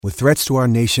With threats to our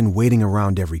nation waiting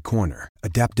around every corner,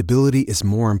 adaptability is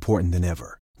more important than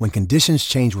ever. When conditions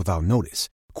change without notice,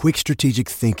 quick strategic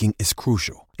thinking is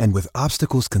crucial. And with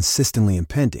obstacles consistently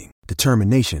impending,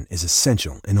 determination is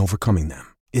essential in overcoming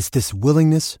them. It's this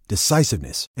willingness,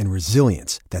 decisiveness, and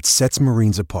resilience that sets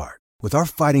Marines apart. With our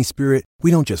fighting spirit, we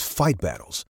don't just fight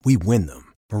battles, we win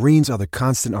them. Marines are the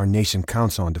constant our nation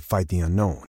counts on to fight the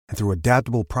unknown. And through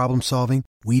adaptable problem solving,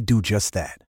 we do just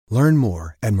that. Learn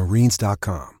more at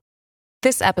marines.com.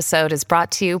 This episode is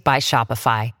brought to you by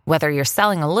Shopify. Whether you're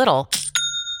selling a little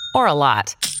or a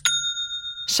lot,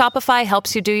 Shopify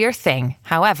helps you do your thing,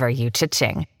 however you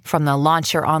cha-ching. From the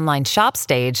launch your online shop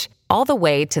stage, all the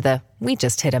way to the we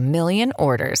just hit 1 million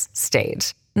orders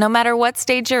stage. No matter what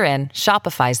stage you're in,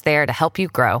 Shopify's there to help you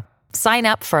grow. Sign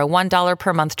up for a $1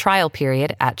 per month trial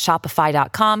period at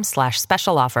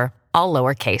shopify.com/special offer, all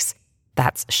lowercase.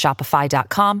 That's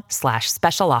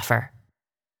shopify.com/special offer.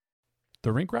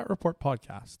 The Rink Rat Report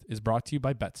podcast is brought to you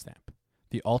by BetStamp,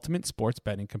 the ultimate sports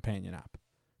betting companion app.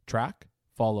 Track,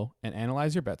 follow, and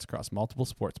analyze your bets across multiple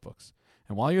sportsbooks.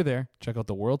 And while you're there, check out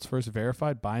the world's first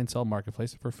verified buy and sell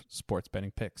marketplace for sports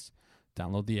betting picks.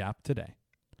 Download the app today.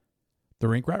 The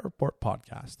Rink Rat Report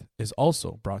podcast is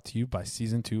also brought to you by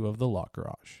Season 2 of The Law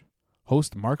Garage.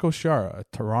 Host Marco Sciarra, a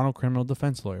Toronto criminal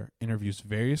defense lawyer, interviews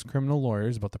various criminal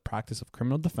lawyers about the practice of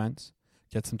criminal defense,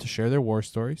 gets them to share their war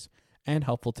stories, and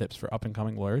helpful tips for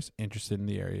up-and-coming lawyers interested in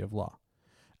the area of law.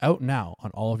 Out now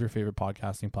on all of your favorite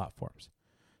podcasting platforms.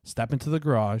 Step into the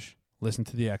garage, listen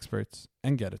to the experts,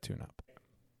 and get a tune-up.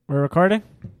 We're recording?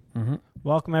 Mm-hmm.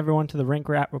 Welcome, everyone, to the Rink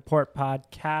Rat Report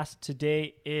podcast.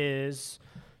 Today is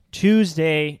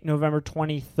Tuesday, November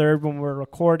 23rd, when we're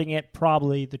recording it,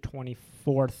 probably the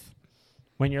 24th.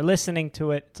 When you're listening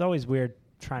to it, it's always weird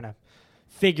trying to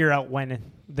figure out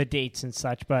when the dates and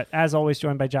such. But as always,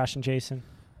 joined by Josh and Jason.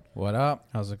 What up?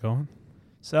 How's it going?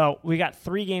 So we got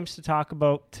 3 games to talk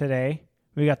about today.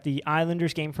 We got the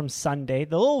Islanders game from Sunday,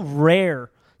 the little rare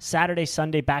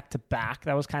Saturday-Sunday back-to-back.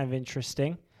 That was kind of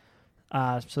interesting.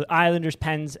 So the Islanders,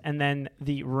 Pens, and then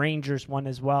the Rangers one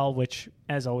as well, which,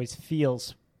 as always,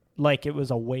 feels like it was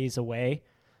a ways away.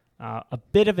 A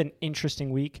bit of an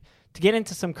interesting week. To get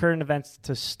into some current events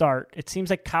to start, it seems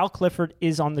like Kyle Clifford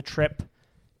is on the trip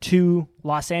to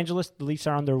Los Angeles. The Leafs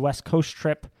are on their West Coast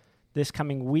trip this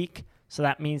coming week, so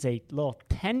that means a little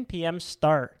 10 p.m.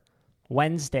 start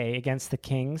Wednesday against the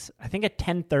Kings. I think a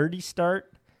 10:30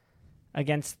 start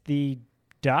against the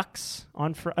Ducks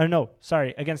on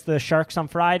against the Sharks on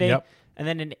Friday, Yep. And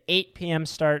then an 8 p.m.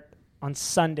 start on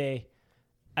Sunday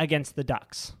against the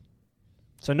Ducks.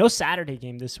 So no Saturday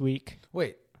game this week.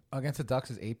 Wait, against the Ducks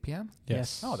is 8 p.m.?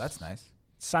 Yes. Oh, that's nice.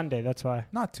 Sunday, that's why.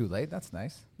 Not too late. That's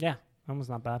nice. Yeah, that was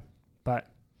not bad. But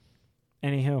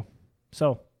anywho,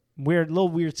 so little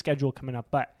weird schedule coming up.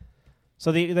 But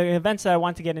so the events that I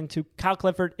want to get into, Kyle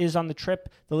Clifford is on the trip.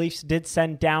 The Leafs did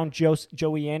send down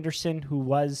Joey Anderson, who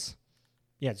was,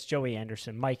 it's Joey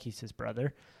Anderson. Mikey's his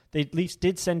brother. The Leafs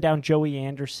did send down Joey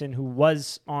Anderson, who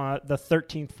was on the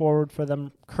 13th forward for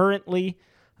them currently.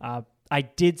 I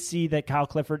did see that Kyle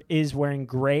Clifford is wearing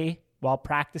gray while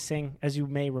practicing. As you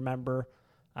may remember,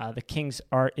 the Kings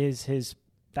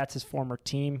that's his former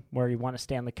team where he won a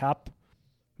Stanley Cup.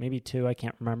 Maybe 2, I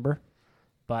can't remember.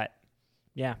 But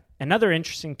yeah, another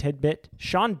interesting tidbit.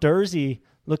 Sean Durzi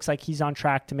looks like he's on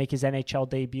track to make his NHL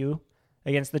debut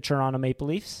against the Toronto Maple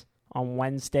Leafs on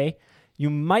Wednesday. You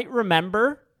might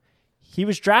remember he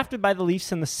was drafted by the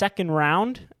Leafs in the 2nd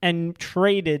round and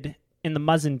traded in the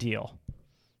Muzzin deal,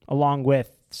 along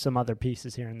with some other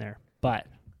pieces here and there. But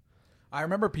I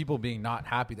remember people being not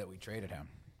happy that we traded him.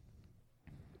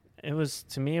 it was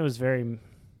very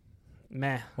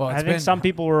meh. Well, I think some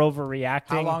people were overreacting.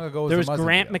 How long ago was there the was Muzzin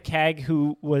Grant deal?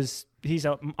 McKegg, he's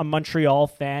a Montreal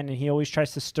fan, and he always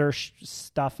tries to stir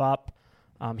stuff up.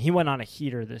 He went on a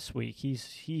heater this week.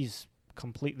 He's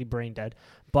completely brain dead.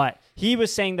 But he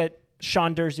was saying that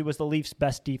Sean Durzi was the Leafs'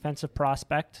 best defensive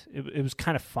prospect. It was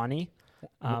kind of funny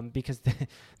because they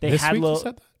This had week you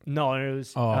said that? No, it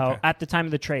was okay. at the time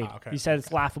of the trade. Oh, okay. He said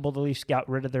it's laughable the Leafs got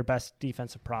rid of their best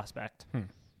defensive prospect.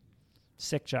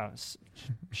 Sick job.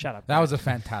 Shut up. That was a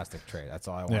fantastic trade. That's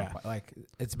all I want. Yeah. Like,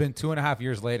 it's been 2.5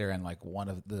 years later, and like one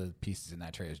of the pieces in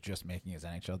that trade is just making his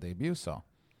NHL debut. So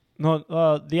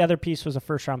No, the other piece was a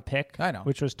first-round pick. I know.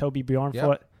 Which was Toby Bjornfoot.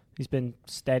 Yep. He's been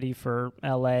steady for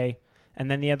L.A. And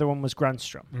then the other one was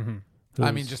Grunstrom. Mm-hmm.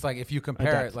 I mean, just like if you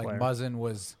compare depth it, like player. Muzzin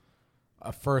was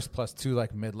a first plus 2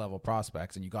 like mid-level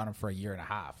prospects, and you got him for 1.5 years.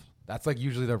 That's like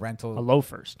usually the rental. A low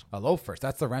first. A low first.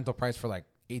 That's the rental price for like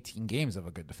 18 games of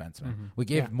a good defenseman. Mm-hmm. We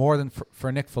gave more than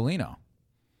for Nick Foligno.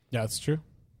 Yeah, that's true.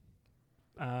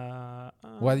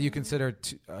 Whether you consider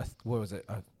what was it,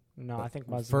 No, I think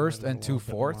Muzzin first was a and little bit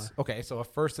 2/4. more. Okay, so a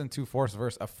first and 2/4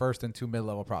 versus a first and 2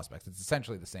 mid-level prospects. It's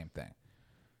essentially the same thing.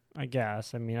 I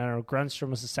guess. I mean, I don't know. Grunstrom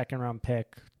was a second-round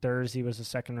pick. Thursday was a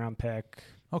second-round pick.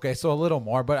 Okay, so a little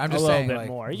more, but I'm just a little saying, bit like,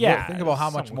 more. Yeah, think about how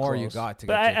much somewhat more you close. got to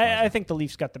But get. Jake I Muzzin. think the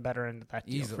Leafs got the better end of that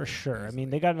deal Easily, for sure. I easily. mean,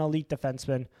 they got an elite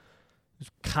defenseman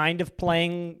who's kind of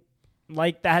playing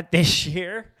like that this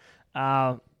year.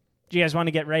 Do you guys want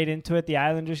to get right into it? The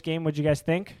Islanders game. What do you guys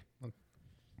think?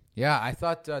 Yeah, I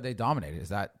thought they dominated. Is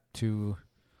that too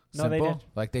No, simple? they did.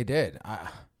 Like they did.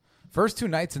 First 2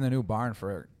 nights in the new barn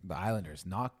for the Islanders,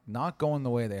 not going the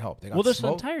way they hoped. They got Well, this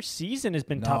smoked. entire season has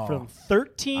been tough for No. them.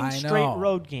 13 I straight know.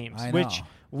 road games, I which know.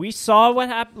 we saw what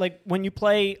happened. Like when you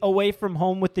play away from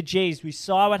home with the Jays, we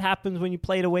saw what happens when you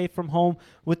played away from home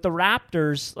with the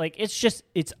Raptors. Like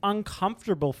it's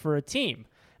uncomfortable for a team.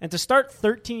 And to start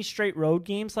 13 straight road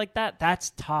games like that,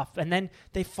 that's tough. And then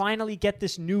they finally get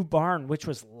this new barn, which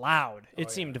was loud.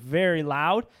 It seemed very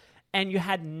loud. And you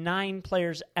had 9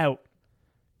 players out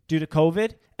due to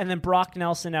COVID, and then Brock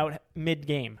Nelson out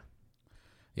mid-game.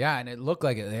 Yeah, and it looked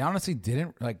like it. They honestly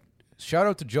didn't like. Shout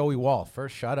out to Joey Wall,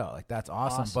 first shutout. Like that's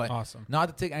awesome. But Awesome. not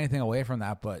to take anything away from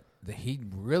that, but he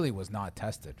really was not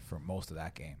tested for most of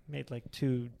that game. Made like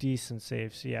 2 decent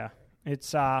saves. Yeah.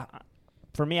 It's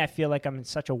for me, I feel like I'm in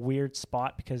such a weird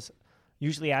spot because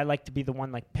usually I like to be the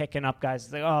one like picking up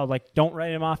guys like, oh, like don't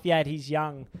write him off yet, he's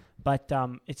young. But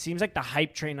it seems like the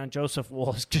hype train on Joseph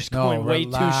Wool is just going way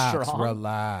too strong.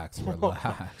 Relax.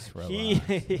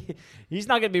 He's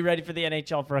not going to be ready for the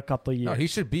NHL for a couple of years. No, he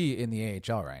should be in the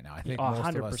AHL right now. I think most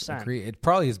of us 100%. agree. It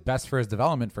probably is best for his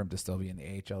development for him to still be in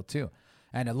the AHL too.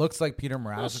 And it looks like Peter a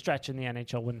little Mrazek. stretch in the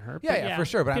NHL wouldn't hurt. Yeah, but for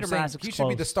sure. But Peter I'm saying Mrazek's he should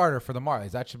be the close. starter for the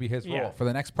Marlies. That should be his Yeah. role for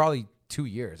the next probably 2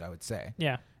 years, I would say.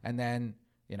 Yeah. And then,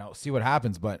 see what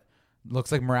happens. But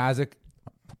looks like Mrazek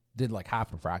did like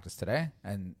half of practice today.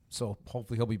 And so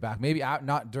hopefully he'll be back. Maybe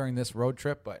not during this road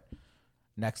trip, but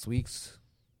next week's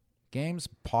games,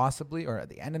 possibly, or at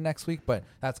the end of next week. But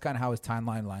that's kind of how his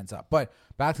timeline lines up. But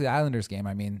back to the Islanders game.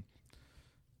 I mean,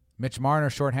 Mitch Marner,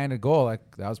 shorthanded goal.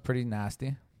 Like that was pretty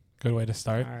nasty. Good way to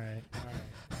start. All right.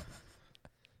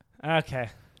 Okay.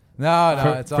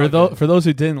 No, it's all For good. those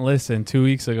who didn't listen, 2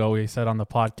 weeks ago we said on the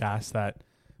podcast that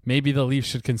maybe the Leafs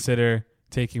should consider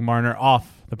taking Marner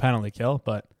off the penalty kill,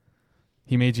 but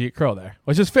he made you crow there,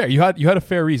 which is fair. You had a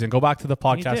fair reason. Go back to the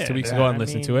podcast did, 2 weeks yeah. ago and I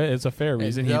listen to mean- it. It's a fair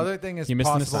reason. The other thing is he missed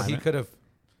an possible he assignment. could have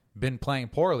been playing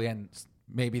poorly, and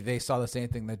maybe they saw the same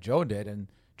thing that Joe did and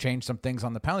changed some things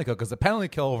on the penalty kill because the penalty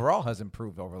kill overall has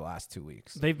improved over the last 2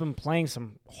 weeks. They've been playing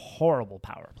some horrible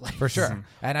power play. For sure.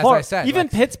 And as Hor- I said, even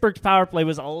like, Pittsburgh's power play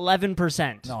was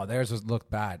 11%. no, theirs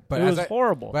looked bad. But It as was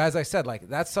horrible. But as I said, like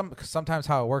that's sometimes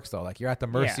how it works though. Like you're at the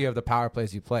mercy Yeah. of the power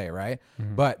plays you play, right?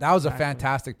 But that was a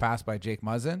fantastic pass by Jake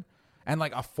Muzzin, and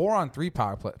like a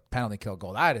 4-on-3 penalty kill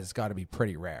goal. That has got to be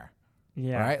pretty rare,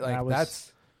 Yeah, right? Like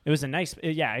that's. It was a nice,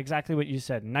 yeah, exactly what you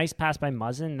said. Nice pass by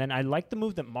Muzzin. Then I like the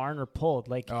move that Marner pulled.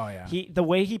 Like, Oh, yeah. the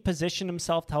way he positioned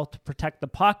himself to help to protect the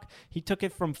puck. He took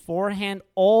it from forehand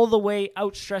all the way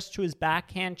outstretched to his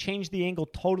backhand, changed the angle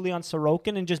totally on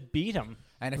Sorokin, and just beat him.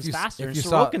 And It if was you faster. if And you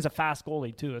saw Sorokin's a fast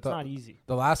goalie too. It's not easy.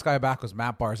 The last guy back was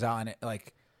Matt Barzal, and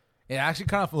it actually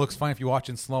kind of looks funny if you watch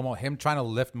in slow mo him trying to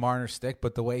lift Marner's stick,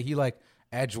 but the way he like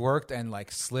edge worked and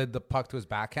like slid the puck to his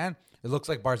backhand, it looks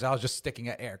like Barzal's just sticking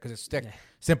at air because his stick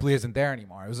simply isn't there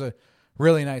anymore. It was a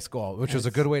really nice goal, which was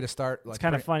a good way to start. Like It's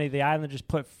kind of funny. The Islanders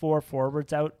put 4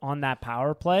 forwards out on that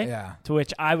power play. Yeah. To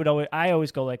which I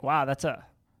always go like, wow, it's a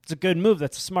good move.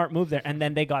 That's a smart move there. And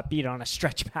then they got beat on a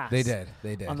stretch pass. They did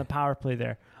On the power play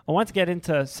there. I want to get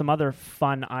into some other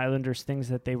fun Islanders things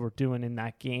that they were doing in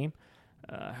that game.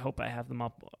 I hope I have them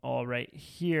up all right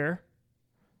here.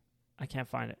 I can't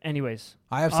find it. Anyways,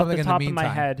 I have something in the off meantime. the top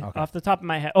of my head. Okay. Off the top of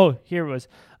my head. Oh, here it was.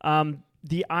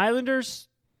 The Islanders.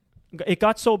 It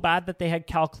got so bad that they had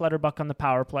Cal Clutterbuck on the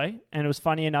power play, and it was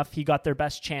funny enough. He got their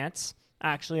best chance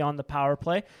actually on the power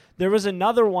play. There was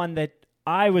another one that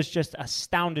I was just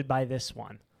astounded by. This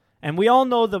one, and we all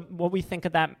know what we think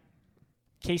of that.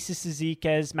 Casey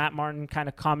Cizikas, Matt Martin kind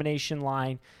of combination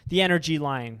line, the energy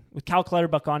line with Cal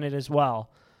Clutterbuck on it as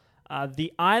well.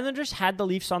 The Islanders had the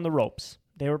Leafs on the ropes.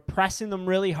 They were pressing them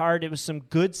really hard. It was some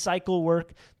good cycle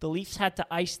work. The Leafs had to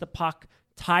ice the puck,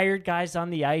 tired guys on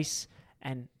the ice,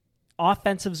 and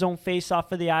offensive zone face-off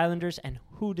for the Islanders. And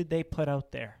who did they put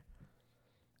out there?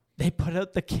 They put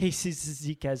out the Casey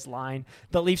Cizikas line.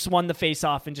 The Leafs won the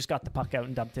face-off and just got the puck out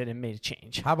and dumped it and made a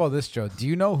change. How about this, Joe? Do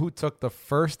you know who took the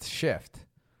first shift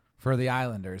for the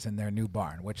Islanders in their new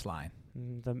barn? Which line?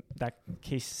 That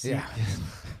Casey Yeah.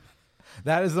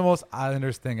 That is the most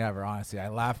Islanders thing ever, honestly. I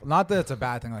laugh. Not that it's a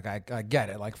bad thing. Like, I get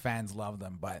it. Like, fans love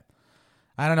them. But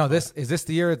I don't know. Is this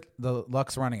the year the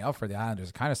luck's running out for the Islanders?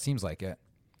 It kind of seems like it.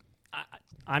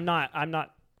 I'm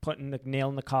not putting the nail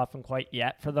in the coffin quite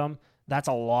yet for them. That's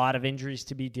a lot of injuries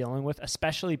to be dealing with,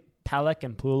 especially Pelech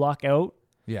and Pulak out.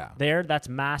 Yeah. That's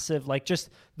massive. Like just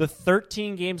the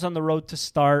 13 games on the road to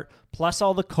start, plus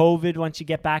all the COVID once you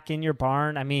get back in your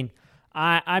barn. I mean,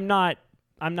 I'm not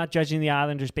judging the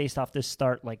Islanders based off this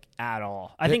start like at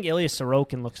all. I think Ilya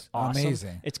Sorokin looks awesome.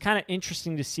 Amazing. It's kind of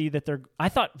interesting to see that I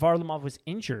thought Varlamov was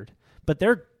injured, but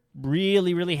they're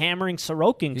really, really hammering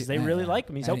Sorokin because they really like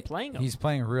him. He's outplaying him. He's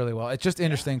playing really well. It's just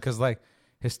interesting because like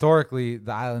historically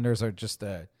the Islanders are just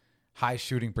a high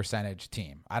shooting percentage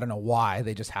team. I don't know why,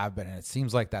 they just have been, and it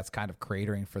seems like that's kind of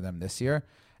cratering for them this year,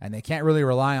 and they can't really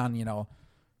rely on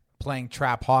playing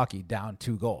trap hockey down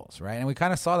 2 goals, right? And we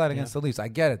kind of saw that against the Leafs. I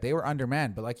get it, they were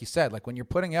undermanned, but like you said, like when you're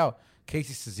putting out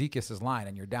Casey Cizikas' line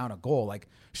and you're down a goal, like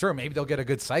sure, maybe they'll get a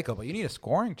good cycle, but you need a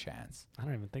scoring chance. I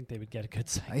don't even think they would get a good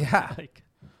cycle. Yeah.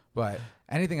 But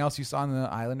anything else you saw in the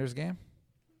Islanders game?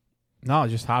 No,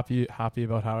 just happy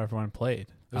about how everyone played.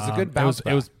 It was a good bounce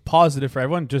back. It was positive for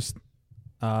everyone. Just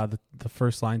the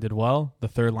first line did well. The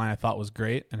third line I thought was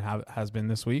great and has been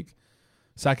this week.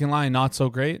 Second line, not so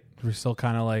great. We're still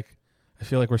kind of like, I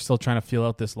feel like we're still trying to feel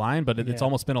out this line, but it's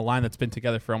almost been a line that's been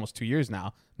together for almost 2 years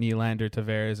now. Nylander,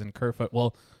 Tavares, and Kerfoot.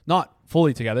 Well, not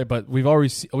fully together, but we've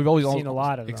always seen a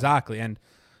lot of them. Exactly, and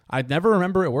I never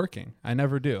remember it working. I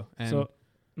never do. And so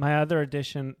my other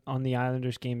addition on the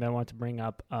Islanders game that I want to bring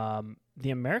up,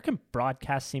 the American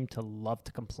broadcast seemed to love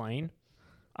to complain.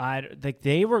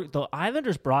 The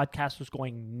Islanders broadcast was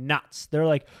going nuts.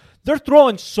 They're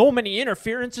throwing so many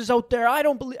interferences out there. I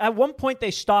don't believe. At one point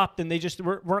they stopped and they just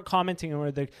weren't commenting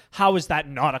on how is that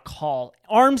not a call?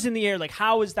 Arms in the air, like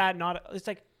how is that not? It's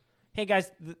like, hey guys,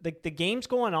 the game's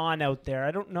going on out there.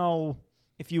 I don't know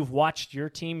if you've watched your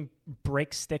team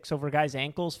break sticks over guys'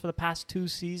 ankles for the past 2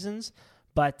 seasons,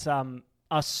 but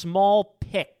a small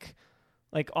pick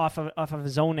like off of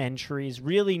his own entry is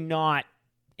really not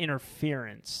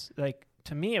interference. Like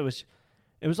to me, it was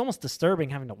almost disturbing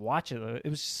having to watch it. It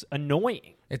was just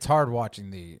annoying. It's hard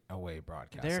watching the away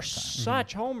broadcast. They're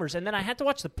such homers, and then I had to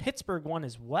watch the Pittsburgh one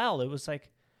as well. It was like,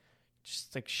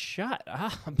 just like shut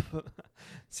up.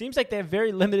 Seems like they have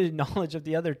very limited knowledge of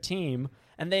the other team,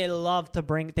 and they love to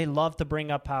bring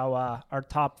up how our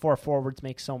top 4 forwards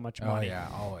make so much money. Oh yeah,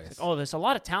 always. Like, there's a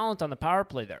lot of talent on the power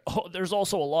play there. Oh, there's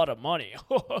also a lot of money.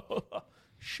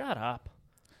 Shut up,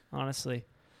 honestly.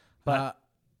 But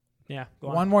yeah, go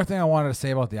on. One more thing I wanted to say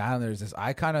about the Islanders is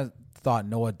I kind of thought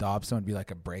Noah Dobson would be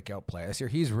like a breakout player this year.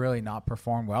 He's really not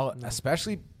performed well,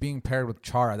 especially being paired with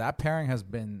Chara. That pairing has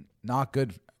been not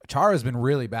good. Chara has been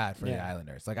really bad for the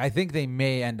Islanders. Like I think they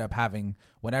may end up having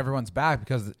when everyone's back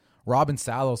because Robin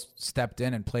Salos stepped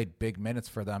in and played big minutes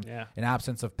for them in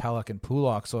absence of Pelech and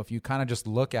Pulak. So if you kind of just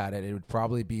look at it, it would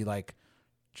probably be like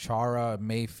Chara,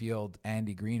 Mayfield,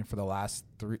 Andy Green for the last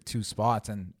 2 spots,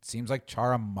 and it seems like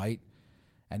Chara might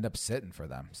end up sitting for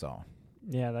them. So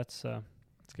yeah, that's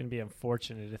it's going to be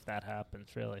unfortunate if that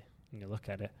happens, really, when you look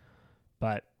at it.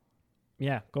 But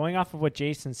yeah, going off of what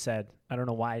Jason said, I don't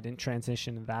know why I didn't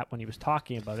transition to that when he was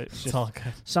talking about it. It's just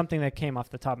something that came off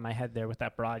the top of my head there with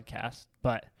that broadcast.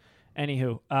 But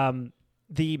anywho,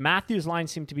 the Matthews line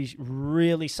seemed to be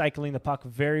really cycling the puck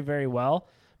very, very well.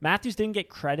 Matthews didn't get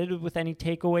credited with any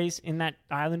takeaways in that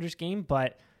Islanders game,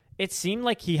 but it seemed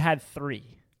like he had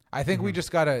 3. I think we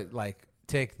just got to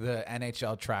take the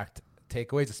NHL tracked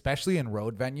takeaways, especially in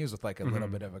road venues, with like a little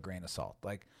bit of a grain of salt.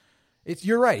 Like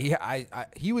you're right.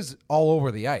 He was all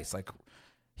over the ice. Like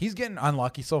he's getting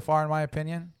unlucky so far, in my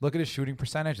opinion. Look at his shooting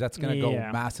percentage. That's going to go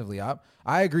massively up.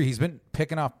 I agree. He's been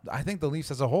picking up. I think the Leafs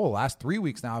as a whole, last 3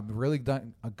 weeks now, have really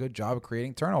done a good job of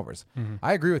creating turnovers.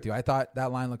 I agree with you. I thought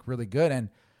that line looked really good. And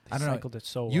I don't know. It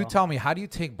so you well. tell me, how do you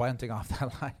take Bunting off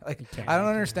that line? Like, I don't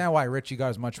understand why Richie got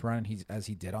as much run as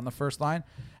he did on the first line.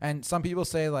 And some people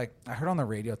say, like, I heard on the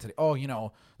radio today,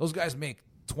 those guys make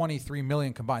 $23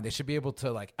 million combined. They should be able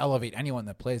to like elevate anyone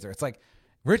that plays there. It's like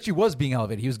Richie was being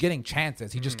elevated. He was getting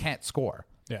chances. He just can't score.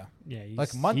 Yeah.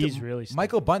 He's really stuck.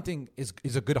 Michael Bunting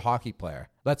is a good hockey player.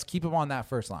 Let's keep him on that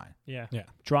first line. Yeah.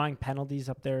 Drawing penalties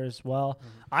up there as well.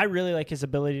 I really like his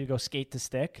ability to go skate to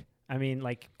stick. I mean,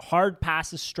 like hard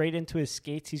passes straight into his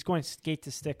skates. He's going skate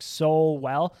to stick so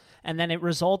well. And then it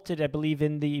resulted, I believe,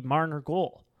 in the Marner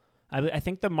goal. I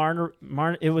think the Marner,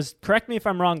 it was, correct me if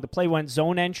I'm wrong, the play went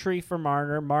zone entry for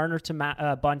Marner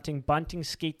to Bunting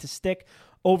skate to stick,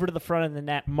 over to the front of the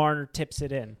net, Marner tips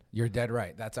it in. You're dead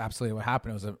right. That's absolutely what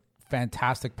happened. It was a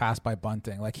fantastic pass by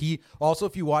Bunting. Like he also,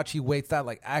 if you watch, he waits that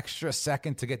like extra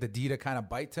second to get the D to kind of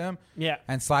bite to him. Yeah.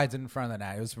 And slides it in front of the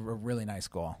net. It was a really nice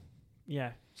goal.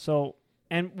 Yeah. So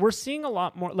And we're seeing a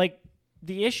lot more, like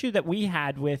the issue that we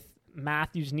had with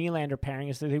Matthews-Nylander pairing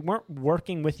is that they weren't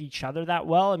working with each other that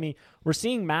well. I mean, we're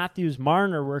seeing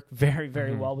Matthews-Marner work very,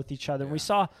 very well with each other. Yeah. We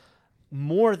saw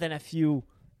more than a few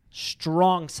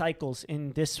strong cycles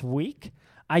in this week.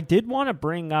 I did want to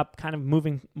bring up, kind of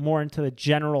moving more into the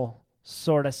general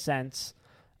sort of sense.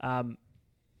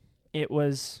 It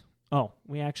was,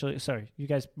 you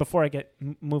guys, before I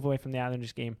move away from the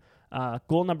Islanders game,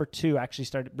 goal number 2 actually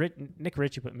started. Nick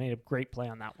Ritchie made a great play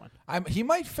on that one. He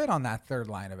might fit on that third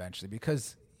line eventually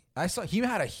because I saw he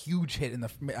had a huge hit in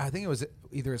I think it was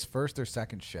either his first or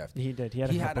second shift. He did. He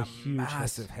had a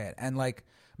massive hit. And like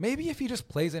maybe if he just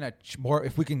plays in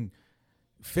if we can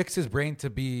fix his brain to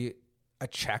be a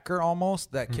checker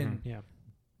almost that can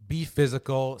be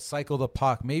physical, cycle the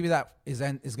puck. Maybe that is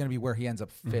going to be where he ends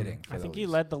up fitting. I think he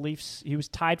led the Leafs. He was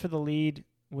tied for the lead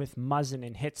with Muzzin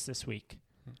in hits this week.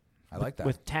 I like that.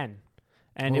 With 10.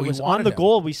 And it was on the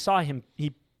goal. We saw him.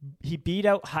 He beat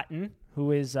out Hutton,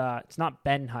 who is, it's not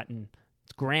Ben Hutton.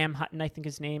 It's Graham Hutton, I think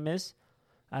his name is,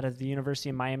 out of the University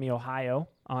of Miami, Ohio,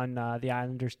 on the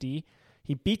Islanders D.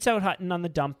 He beats out Hutton on the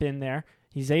dump in there.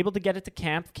 He's able to get it to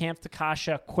Kampf to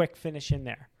Kasha, quick finish in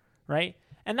there, right?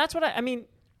 And that's what I mean,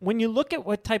 when you look at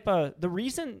what type of, the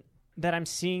reason that I'm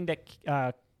seeing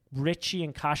that Ritchie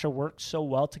and Kasha work so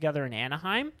well together in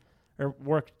Anaheim, or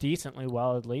work decently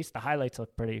well at least, the highlights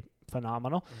look pretty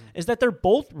phenomenal, is that they're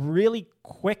both really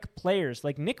quick players.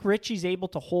 Like Nick Ritchie's able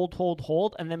to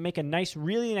hold, and then make a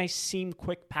really nice seam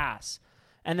quick pass.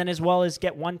 And then as well as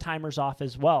get one-timers off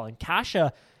as well. And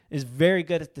Kasha is very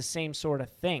good at the same sort of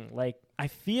thing. Like I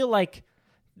feel like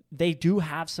they do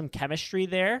have some chemistry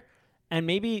there, and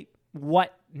maybe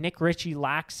what Nick Ritchie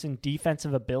lacks in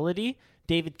defensive ability,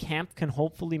 David Kampf can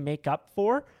hopefully make up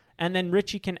for. And then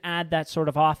Ritchie can add that sort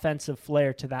of offensive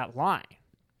flair to that line.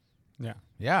 Yeah.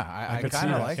 Yeah, I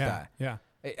kind of like that. Yeah.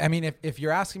 I mean, if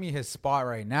you're asking me his spot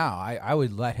right now, I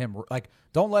would let him,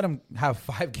 don't let him have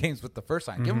 5 games with the first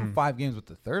line. Give him 5 games with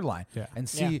the third line and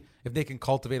see if they can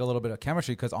cultivate a little bit of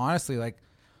chemistry. Because honestly,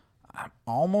 I'm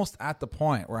almost at the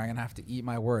point where I'm going to have to eat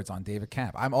my words on David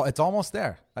Kampf. It's almost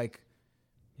there. He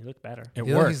looked better. It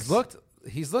works.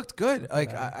 He's looked good. I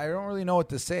don't really know what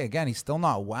to say. Again, he's still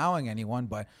not wowing anyone,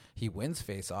 but he wins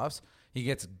faceoffs. He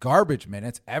gets garbage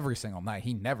minutes every single night.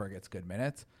 He never gets good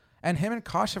minutes. And him and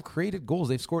Kosh have created goals.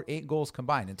 They've scored 8 goals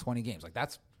combined in 20 games.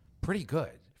 That's pretty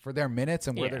good for their minutes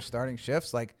and where they're starting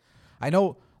shifts. I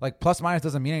know, plus minus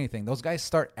doesn't mean anything. Those guys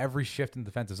start every shift in the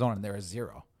defensive zone and they're a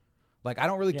 0. I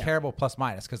don't really care about plus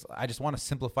minus because I just want to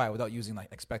simplify it without using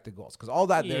expected goals because all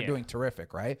that they're doing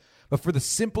terrific, right? But for the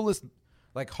simplest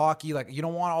hockey, you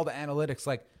don't want all the analytics.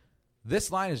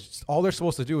 This line is just, all they're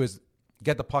supposed to do is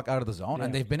get the puck out of the zone,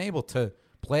 and they've been able to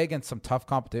play against some tough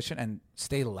competition and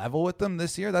stay level with them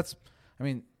this year. That's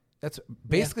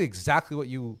basically exactly what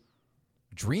you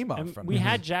dream of. We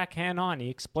had Jack Han on. He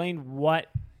explained what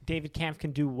David Kampf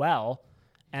can do well,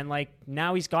 and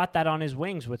now he's got that on his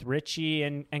wings with Ritchie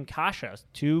and Kasha,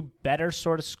 2 better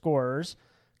sort of scorers.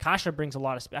 Kasha brings a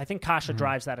lot of I think Kasha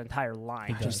drives that entire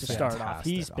line just to start off.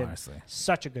 He's been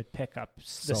such a good pickup.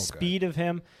 The speed of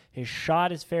him, his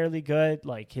shot is fairly good.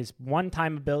 His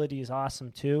one-time ability is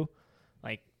awesome too.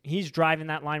 He's driving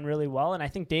that line really well, and I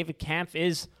think David Kampf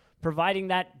is providing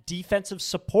that defensive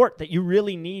support that you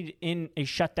really need in a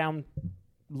shutdown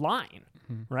line,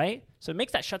 right? So it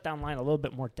makes that shutdown line a little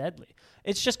bit more deadly.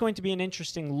 It's just going to be an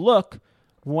interesting look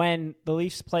when the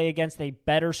Leafs play against a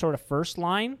better sort of first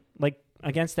line,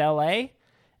 against LA,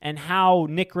 and how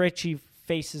Nick Ritchie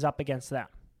faces up against them.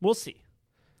 We'll see.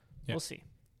 Yeah. We'll see.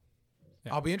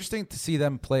 Yeah. I'll be interesting to see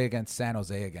them play against San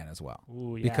Jose again as well.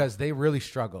 Ooh, yeah. Because they really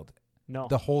struggled. No.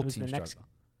 The whole team struggled.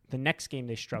 The next game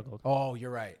they struggled. Oh,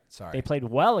 you're right. Sorry. They played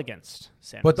well against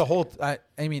San Jose. But the whole,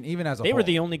 even as a whole. They were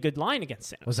the only good line against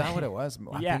San Jose. Was that what it was?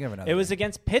 It was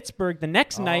against Pittsburgh the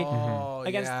next night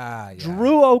against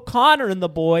Drew O'Connor and the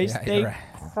boys. They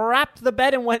crapped the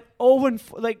bed and went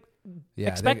 0-4.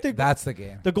 Expected. That's the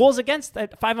game. The goals against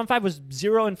at 5-on-5 was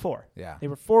 0-4. Yeah. They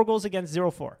were 4 goals against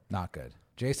 0-4. Not good.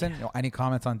 Jason, any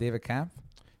comments on David Kampf?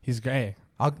 He's great.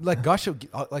 I'll let Gush take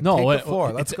the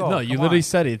floor. Let's go. No, you literally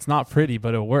said it. It's not pretty,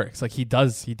 but it works. He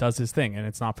does his thing, and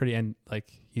it's not pretty. And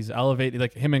he's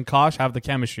elevated. Him and Kosh have the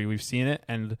chemistry. We've seen it,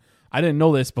 and I didn't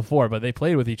know this before, but they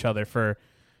played with each other for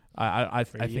I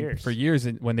think for years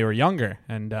when they were younger.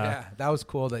 And that was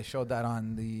cool. They showed that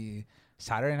on the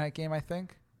Saturday night game, I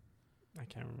think. I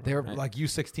can't remember. They were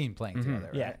U16 playing together.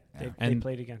 Yeah, right? They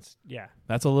played against. Yeah,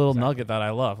 that's a little nugget that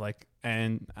I love.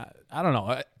 And I don't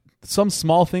know. Some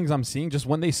small things I'm seeing, just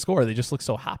when they score, they just look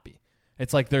so happy.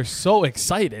 It's they're so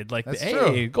excited.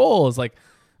 Goals. I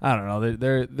don't know.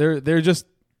 They're just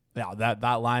Yeah,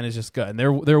 that line is just good. And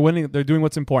they're winning. They're doing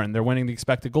what's important. They're winning the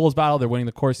expected goals battle. They're winning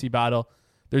the Corsi battle.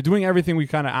 They're doing everything we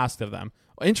kind of asked of them.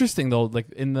 Interesting though, like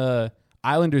in the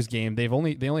Islanders game, they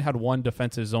only had one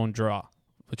defensive zone draw,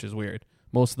 which is weird.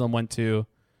 Most of them went to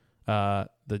the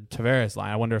Tavares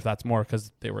line. I wonder if that's more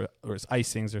because there was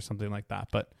icings or something like that.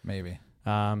 But Maybe.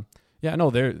 Yeah, no,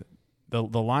 the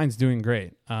line's doing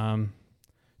great.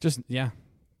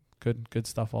 Good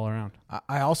stuff all around.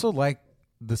 I also like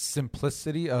the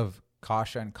simplicity of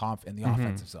Kasha and Kampf in the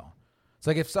offensive zone. It's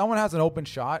like if someone has an open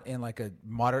shot in like a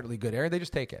moderately good area, they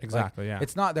just take it. Exactly. Like,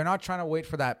 Yeah. They're not trying to wait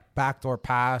for that backdoor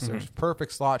pass or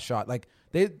perfect slot shot. Like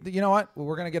you know what?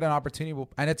 We're going to get an opportunity,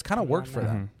 and it's kind of worked for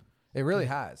them. It really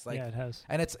has. Like, yeah, it has.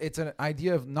 And it's an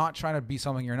idea of not trying to be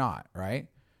something you're not, right?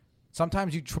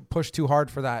 Sometimes you push too hard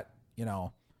for that,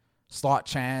 slot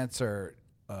chance or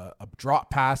a drop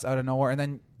pass out of nowhere, and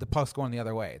then the puck's going the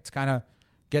other way. It's kind of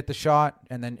get the shot,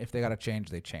 and then if they got to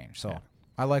change, they change. So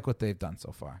I like what they've done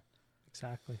so far.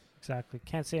 Exactly.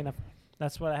 Can't say enough.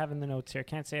 That's what I have in the notes here.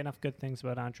 Can't say enough good things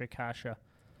about Andre Kasha.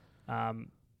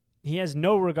 He has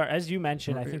no regard, as you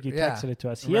mentioned. I think you texted it to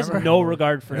us. He has no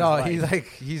regard for his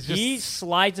life. He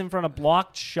slides in front of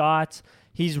blocked shots.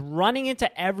 He's running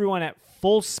into everyone at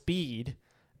full speed,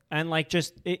 and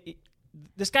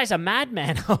this guy's a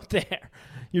madman out there.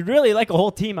 You'd really like a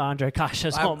whole team of Andre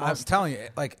Kasha's almost. I was telling you,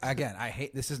 again, I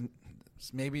hate this.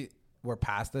 Maybe we're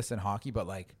past this in hockey, but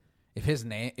if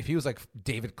he was like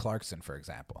David Clarkson, for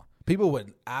example, people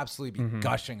would absolutely be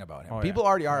gushing about him. People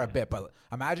already are a bit, but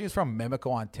imagine he's from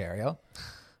Mimico, Ontario,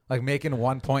 making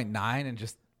 1.9 and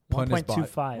just putting his body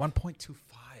 1.25.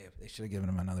 They should have given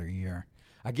him another year.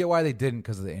 I get why they didn't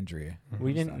because of the injury.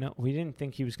 We didn't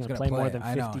think he was going to play more than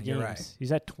 50 games. Right.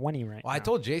 He's at 20 right now. I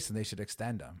told Jason they should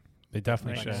extend him. They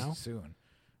definitely should now? Soon.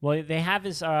 Well, they have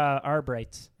his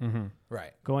Arbrights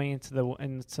Right. going into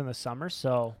the summer,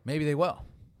 so Maybe they will.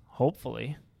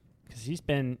 hopefully, because he's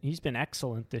been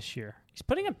excellent this year. He's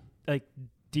putting up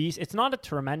it's not a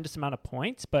tremendous amount of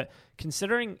points, but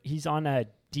considering he's on a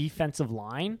defensive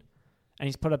line and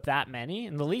he's put up that many,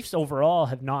 and the Leafs overall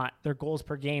have not, their goals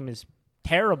per game is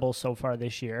terrible so far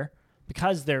this year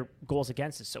because their goals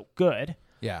against is so good.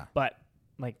 Yeah. But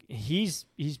he's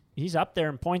up there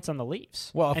in points on the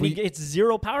Leafs. Well, he gets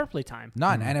zero power play time.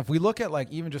 None. And if we look at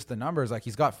even just the numbers,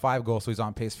 he's got 5 goals, so he's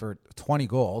on pace for 20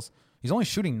 goals. He's only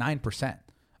shooting 9%.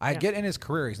 I get in his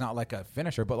career he's not like a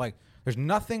finisher, but there's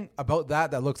nothing about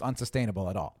that looks unsustainable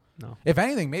at all. No. If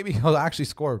anything, maybe he'll actually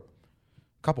score a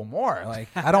couple more.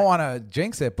 I don't want to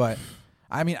jinx it, but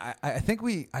I mean, I think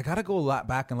I got to go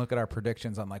back and look at our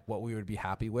predictions on what we would be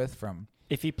happy with from.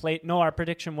 If he played, our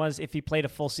prediction was if he played a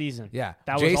full season. Yeah.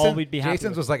 That was all we'd be happy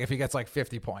Jason's with. was if he gets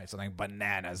 50 points, something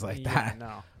bananas that.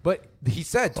 No. But he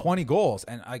said 20 goals,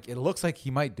 and it looks like he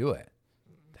might do it.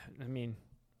 I mean,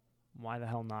 why the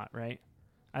hell not, right?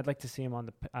 I'd like to see him on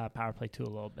the power play too a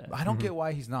little bit. I don't get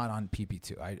why he's not on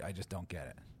PP2. I just don't get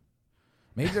it.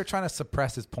 Maybe they're trying to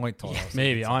suppress his point total.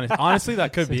 Maybe. Honestly,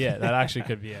 that could be it. That actually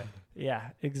could be it. Yeah,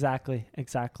 exactly.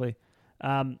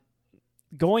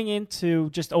 Going into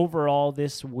just overall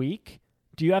this week,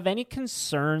 do you have any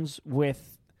concerns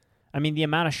with, the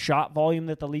amount of shot volume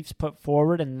that the Leafs put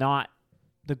forward and not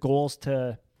the goals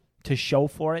to show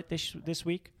for it this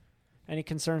week? Any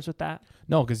concerns with that?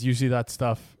 No, because usually that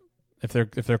stuff, if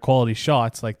they're quality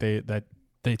shots,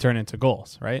 they turn into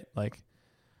goals, right?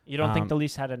 You don't think the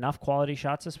Leafs had enough quality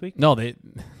shots this week? No, they.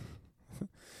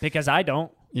 Because I don't.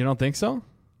 You don't think so?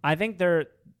 I think they're,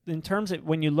 in terms of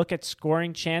when you look at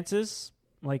scoring chances,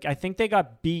 I think they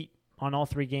got beat on all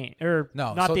 3 games.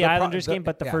 Not the Islanders game,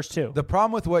 but the first 2. The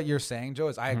problem with what you're saying, Joe,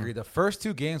 is I agree. The first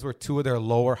 2 games were 2 of their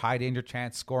lower high danger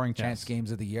chance scoring chance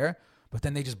games of the year, but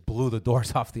then they just blew the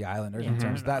doors off the Islanders in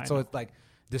terms of that. So it's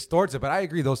distorts it. But I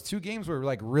agree. Those 2 games were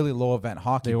really low event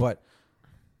hockey.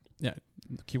 Yeah,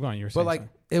 keep going. You were saying something.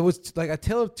 It was a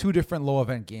tale of 2 different low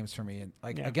event games for me. And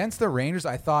against the Rangers,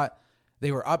 I thought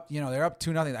they were up. They're up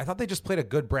 2-0. I thought they just played a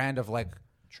good brand of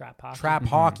trap hockey.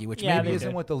 Hockey, which maybe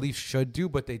isn't what the Leafs should do,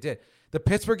 but they did. The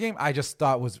Pittsburgh game, I just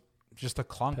thought was just a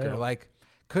clunker.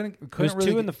 Couldn't it was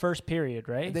really 2 in the first period,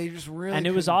 right? They just really and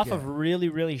it was off of really,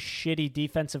 really shitty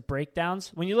defensive breakdowns.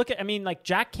 When you look at,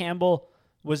 Jack Campbell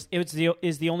is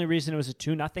the only reason it was a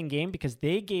 2-0 game because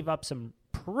they gave up some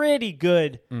pretty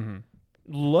good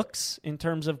looks in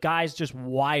terms of guys just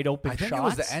wide open shots. I think it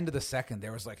was the end of the second.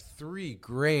 There was 3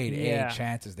 grade A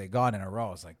chances they got in a row.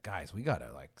 I was like, guys, we got to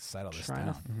settle this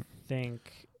down.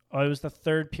 Think. It was the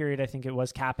third period, I think it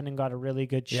was. Kapanen got a really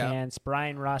good chance.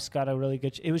 Brian Russ got a really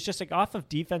good it was just off of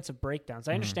defensive breakdowns.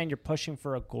 I understand you're pushing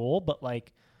for a goal, but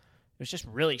was just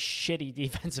really shitty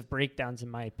defensive breakdowns, in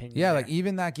my opinion. Yeah, there. like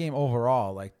even that game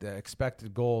overall, like the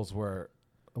expected goals were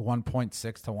 1.6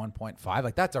 to 1.5.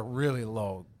 Like that's a really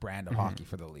low brand of hockey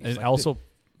for the Leafs. And Like, also,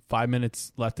 5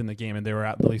 minutes left in the game, and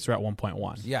the Leafs were at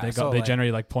 1.1. Yeah, they so, they like,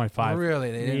 generated like 0.5. really,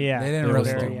 they didn't. Yeah, they didn't they were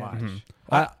really very do young.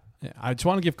 much. I just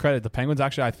want to give credit. The Penguins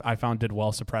actually, I found did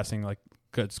well suppressing like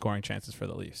good scoring chances for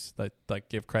the Leafs. Like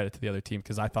give credit to the other team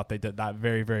because I thought they did that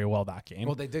very, very well that game.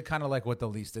 Well, they did kind of like what the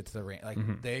Leafs did to the Rangers.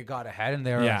 Like they got ahead and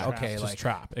they were yeah, like, okay, just like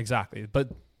trap exactly. But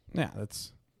yeah,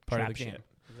 that's part Trap of the game. shit.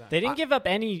 They didn't give up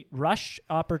any rush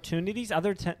opportunities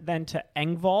other than to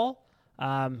Engvall,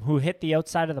 who hit the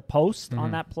outside of the post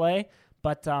on that play.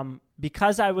 But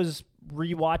because I was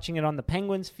rewatching it on the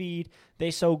Penguins feed,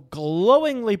 they so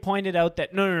glowingly pointed out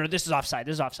that no, this is offside.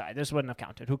 This is offside. This wouldn't have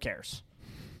counted. Who cares?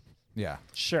 yeah.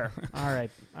 Sure. All right,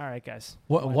 guys.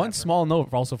 One Whatever. small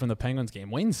note also from the Penguins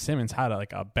game: Wayne Simmons had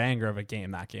a banger of a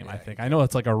game that game. I think I know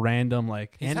it's like a random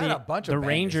like. He's And had the, a bunch the of bangers.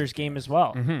 Rangers game as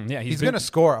well. Yeah, He's going to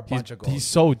score a bunch of goals. He's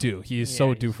so due. He is so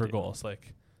Yeah, due he's for due. goals.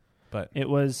 Like, but It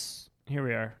was here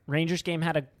we are. Rangers game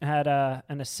had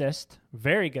an assist,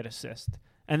 very good assist,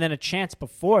 and then a chance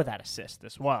before that assist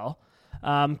as well.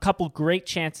 Couple great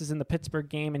chances in the Pittsburgh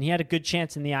game, and he had a good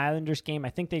chance in the Islanders game. I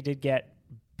think they did get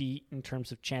beat in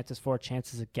terms of chances for,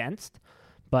 chances against,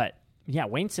 but yeah,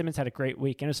 Wayne Simmons had a great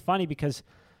week, and it was funny because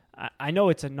I know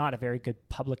it's not a very good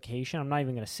publication. I'm not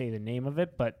even going to say the name of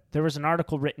it, but there was an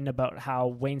article written about how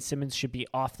Wayne Simmons should be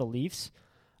off the Leafs.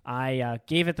 I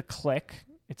gave it the click.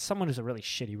 It's someone who's a really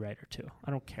shitty writer too. I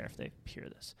don't care if they hear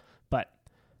this, but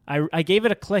I gave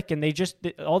it a click, and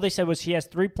all they said was he has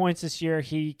 3 points this year.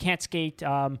 He can't skate,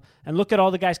 and look at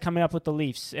all the guys coming up with the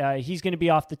Leafs. He's going to be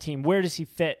off the team. Where does he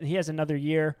fit? He has another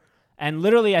year. And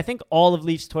literally, I think all of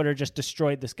Leafs Twitter just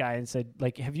destroyed this guy and said,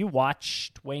 like, have you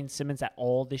watched Wayne Simmons at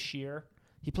all this year?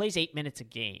 He plays 8 minutes a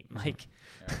game, like,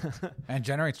 and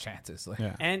generates chances. Like,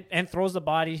 yeah. and throws the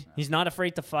body. He's not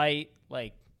afraid to fight.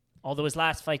 Like, although his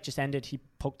last fight just ended, he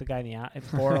poked the guy in the eye,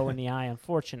 Boro in the eye,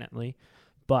 unfortunately.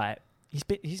 But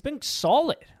he's been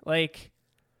solid. Like,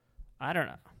 I don't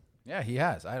know. yeah, he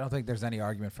has. I don't think there's any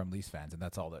argument from Leafs fans, and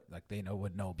that's all that like they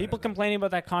would know. People better than- complaining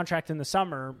about that contract in the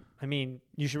summer. I mean,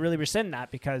 you should really rescind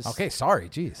that because Okay, sorry.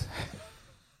 Jeez.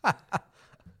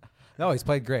 No, he's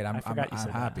played great. I'm forgot you said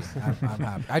that. happy. I'm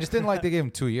happy. I just didn't like they gave him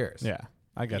 2 years. Yeah,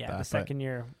 I get that. the but- second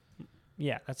year,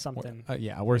 yeah, that's something.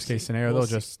 yeah, worst case scenario, We'll they'll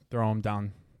see. just throw him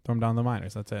down the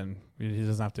minors. That's it. And he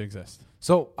doesn't have to exist.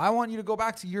 So I want you to go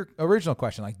back to your original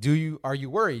question. Like, are you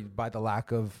worried by the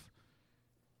lack of?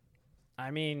 I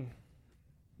mean,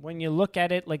 when you look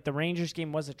at it, like the Rangers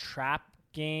game was a trap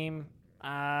game.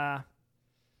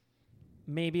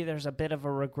 Maybe there's a bit of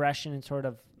a regression in sort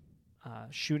of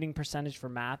shooting percentage for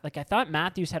Matt. Like I thought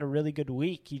Matthews had a really good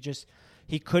week.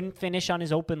 He couldn't finish on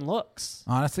his open looks.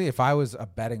 Honestly, if I was a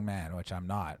betting man, which I'm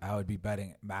not, I would be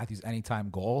betting Matthews anytime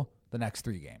goal the next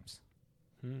 3 games.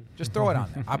 Just throw it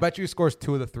on there. I bet you he scores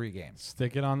 2 of the 3 games.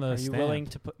 Stick it on the.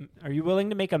 Are you willing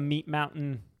to make a Meat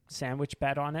Mountain sandwich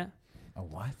bet on it? A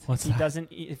what? What's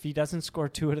If he doesn't score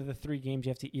 2 out of the 3 games, you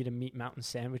have to eat a Meat Mountain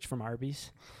sandwich from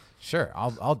Arby's. Sure,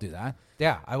 I'll do that.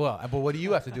 Yeah, I will. But what do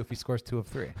you have to do if he scores 2 of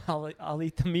 3? I'll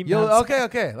eat the Meat Mountain.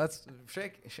 Okay. Let's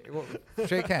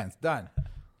shake hands. Done.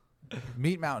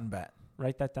 Meat Mountain bet.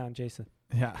 Write that down, Jason.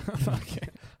 Yeah. Okay.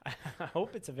 I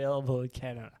hope it's available in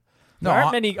Canada. No, There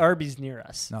aren't many Arby's near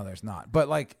us. No, there's not. But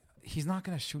like, he's not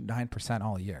going to shoot 9%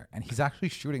 all year, and he's actually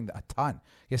shooting a ton.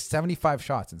 He has 75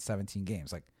 shots in 17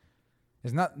 games. Like,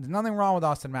 there's nothing wrong with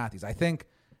Austin Matthews. I think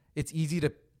it's easy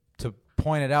to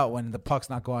point it out when the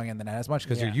puck's not going in the net as much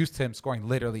because you're used to him scoring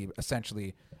literally,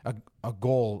 essentially a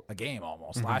goal a game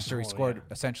almost. Last year he scored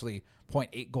essentially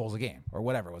 0.8 goals a game or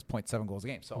whatever it was, 0.7 goals a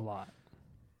game. So A lot.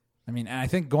 I mean, and I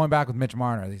think going back with Mitch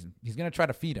Marner, he's going to try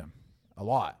to feed him a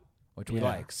lot, which we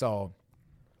like. So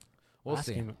we'll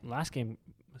see. Last game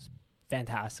was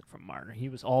fantastic from Marner. He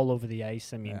was all over the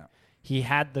ice. I mean, Yeah. he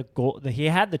had the goal. He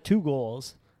had the 2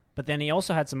 goals, but then he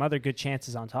also had some other good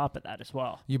chances on top of that as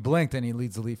well. You blinked and he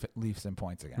leads the Leafs in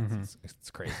points against.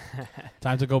 It's crazy.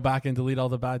 Time to go back and delete all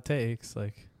the bad takes.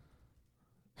 Like,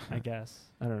 I guess.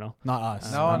 I don't know. not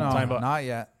us. No, I'm talking about not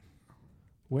yet.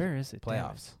 Where is it?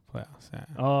 Playoffs. playoffs. Yeah.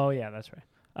 Oh, yeah, that's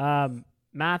right.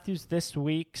 Matthews this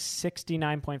week,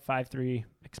 69.53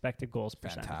 expected goals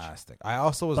percentage. Fantastic. I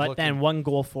also was But looking. then 1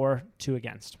 goal for, 2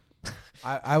 against.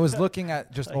 I was looking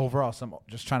at just overall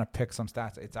just trying to pick some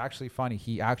stats. It's actually funny.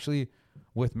 He actually,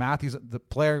 with Matthews, the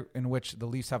player in which the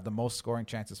Leafs have the most scoring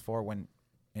chances for when,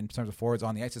 in terms of forwards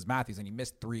on the ice, is Matthews, and he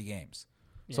missed 3 games.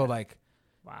 So like,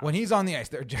 Wow. when he's on the ice,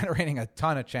 they're generating a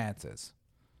ton of chances.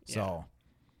 So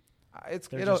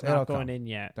They're it'll just not come. going in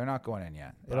yet. They're not going in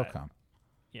yet. It'll But- come.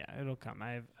 Yeah, it'll come.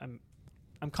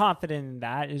 I'm confident in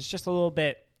that. It's just a little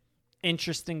bit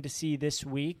interesting to see this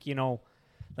week.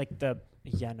 Like that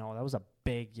was a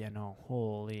big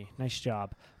holy nice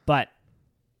job. But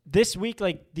this week,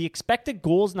 like the expected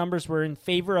goals numbers were in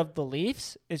favor of the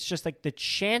Leafs. It's just like the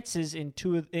chances in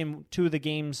two of the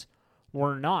games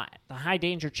were not. The high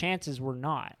danger chances were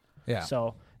not. Yeah.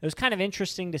 So it was kind of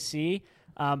interesting to see.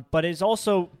 But it's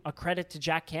also a credit to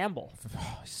Jack Campbell.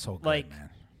 Oh, he's so good, man.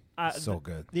 So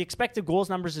good. The expected goals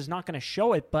numbers is not going to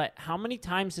show it, but how many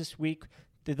times this week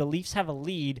did the Leafs have a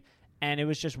lead and it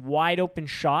was just wide open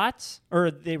shots, or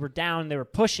they were down, they were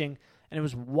pushing, and it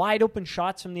was wide open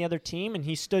shots from the other team, and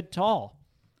he stood tall.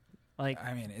 Like,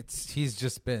 I mean, he's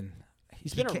just been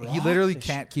been he literally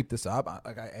can't keep this up.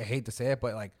 Like I hate to say it,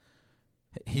 but like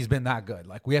he's been that good.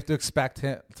 Like we have to expect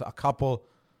him to a couple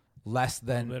less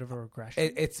than a bit of a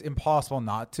regression. It's impossible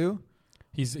not to.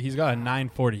 He's got a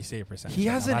 940 save percentage. He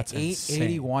has now. an That's insane.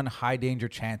 881 high danger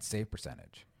chance save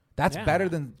percentage. That's Yeah. better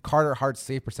than Carter Hart's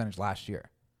save percentage last year.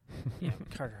 Yeah,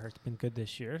 Carter Hart's been good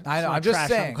this year. I It's know. not I'm just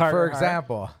trash on saying, Carter for Hart.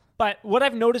 example. But what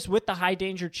I've noticed with the high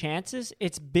danger chances,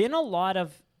 it's been a lot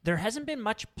of, there hasn't been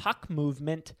much puck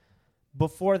movement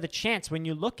before the chance when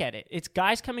you look at it. It's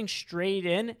guys coming straight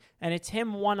in, and it's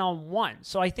him one-on-one.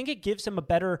 So I think it gives him a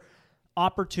better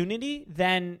opportunity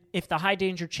than if the high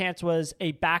danger chance was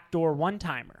a backdoor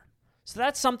one-timer. So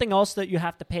that's something else that you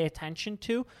have to pay attention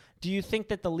to. Do you think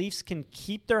that the Leafs can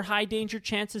keep their high danger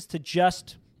chances to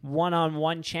just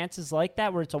one-on-one chances like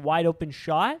that where it's a wide open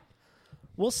shot?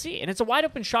 We'll see. And it's a wide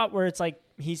open shot where it's like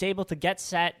he's able to get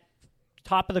set,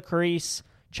 top of the crease,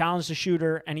 challenge the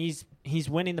shooter, and he's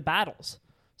winning the battles.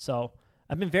 So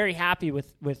I've been very happy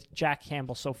with Jack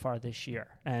Campbell so far this year.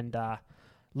 And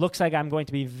looks like I'm going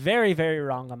to be very, very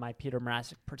wrong on my Peter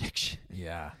Mrazek prediction.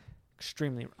 Yeah.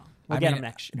 Extremely wrong. We'll get him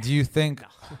next year. Do you think?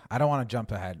 I don't want to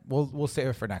jump ahead. We'll save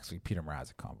it for next week. Peter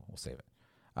Mrazek combo. We'll save it.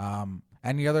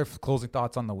 Any other closing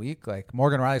thoughts on the week? Like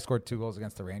Morgan Riley scored 2 goals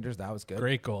against the Rangers. That was good.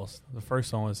 Great goals. The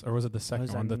first one was the It second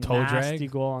was one? a The toe nasty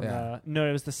drag. goal on Yeah. no,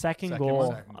 it was the second Second goal,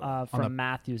 one. Second goal. from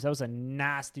Matthews. That was a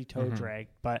nasty toe drag.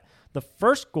 But the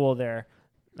first goal there,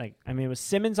 it was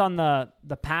Simmons on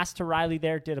the pass to Riley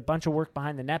there, did a bunch of work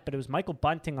behind the net, but it was Michael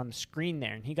Bunting on the screen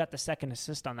there, and he got the second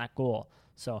assist on that goal.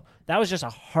 So that was just a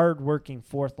hard-working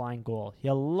fourth-line goal.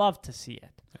 You'll love to see it.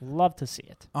 Love to see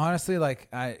it. Honestly,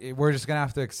 we're just gonna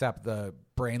have to accept the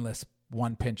brainless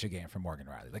one pinch a game from Morgan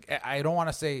Riley. Like I don't want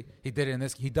to say he did it in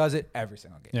this. He does it every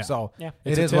single game. Yeah. So Yeah.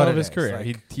 It's it a is tale what of it his is. career.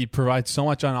 Like, He provides so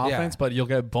much on Yeah. offense, but you'll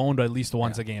get boned at least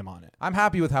once a game on it. I'm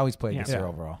happy with how he's played this Yeah. year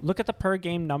overall. Look at the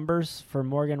per-game numbers for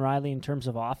Morgan Riley in terms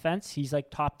of offense. He's like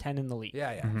top 10 in the league.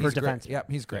 Yeah, yeah. For He's defense. great.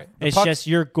 Yep, he's great. The It's pucks- just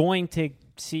you're going to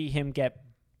see him get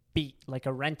beat like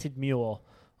a rented mule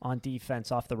on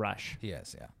defense off the rush. he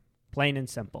is. Yeah. Plain and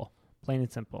simple. Plain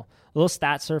and simple. A little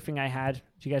stat surfing I had.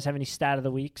 Do you guys have any stat of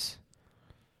the weeks?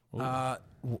 I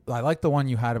like the one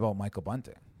you had about Michael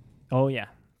Bunting. Oh, yeah.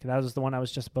 That was the one I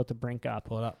was just about to bring up.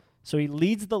 Pull it up. So he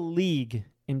leads the league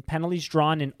in penalties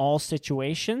drawn in all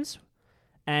situations.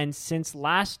 And since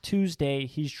last Tuesday,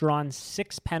 he's drawn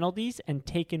 6 penalties and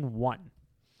taken 1.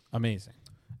 Amazing.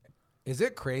 Is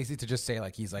it crazy to just say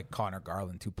like he's like Connor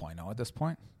Garland 2.0 at this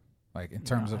point? Like in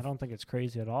terms No, of I don't think it's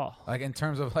crazy at all. like in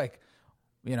terms of like,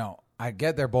 I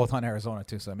get they're both on Arizona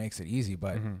too, so it makes it easy.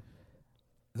 But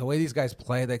the way these guys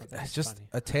play, it's just funny.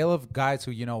 a tale of guys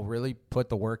who really put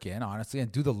the work in, honestly,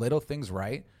 and do the little things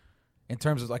right. In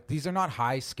terms of like these are not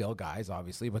high skill guys,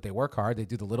 obviously, but they work hard. They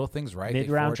do the little things right. They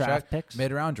Mid-round forecheck, draft picks.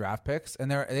 mid-round draft picks, and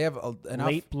they have enough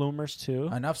Late bloomers, too.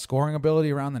 enough scoring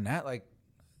ability around the net. Like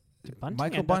Bunting Michael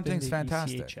end up in Bunting's the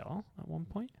fantastic. ECHL at one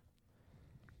point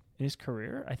in his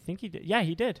career. I think he did. Yeah,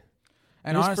 he did.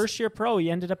 And in his honest- first year pro, he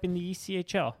ended up in the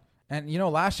ECHL. And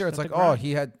last year it's Set like, the oh, grind.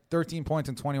 he had 13 points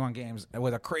in 21 games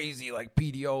with a crazy like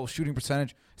PDO shooting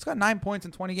percentage. He's got 9 points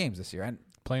in 20 games this year, and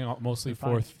Playing mostly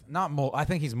Fine. fourth. I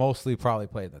think he's mostly probably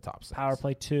played in the top 6. Power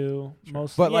play 2,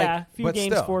 most. But, like, yeah, a few but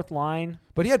games still. fourth line.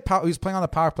 But he was playing on the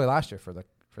power play last year for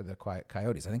the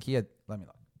Coyotes. I think he had. Let me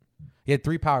look. He had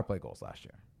 3 power play goals last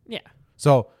year. Yeah,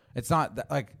 So it's not that,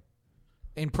 like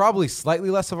in probably slightly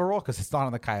less of a role because it's not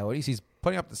on the Coyotes. He's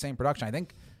putting up the same production. I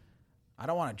think. I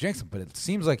don't want to jinx him, but it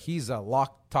seems like he's a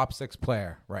locked top 6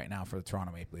 player right now for the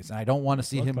Toronto Maple Leafs, and I don't want to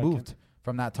see him like moved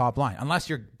from that top line unless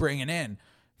you're bringing in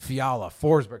Fiala,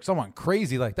 Forsberg, someone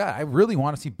crazy like that. I really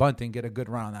want to see Bunting get a good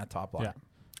run on that top line. Yeah.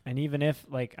 and even if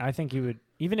I think you would.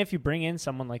 Even if you bring in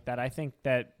someone like that, I think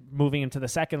that moving him to the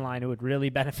second line, it would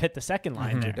really benefit the second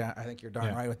line there. I think you're darn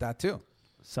Yeah. right with that too.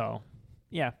 So,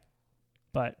 yeah.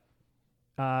 But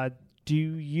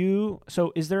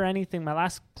is there anything, my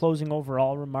last closing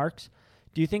overall remarks,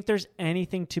 Do you think there's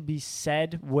anything to be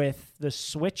said with the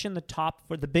switch in the top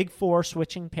for the big four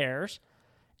switching pairs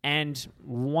and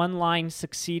one line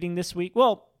succeeding this week?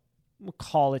 Well, we'll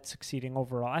call it succeeding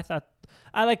overall.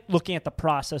 I like looking at the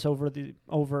process over the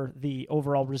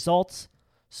overall results.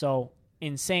 So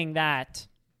in saying that,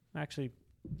 actually,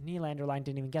 Nylander line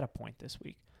didn't even get a point this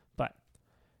week. But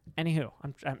anywho,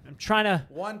 I'm trying to...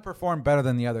 One performed better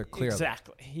than the other, clearly.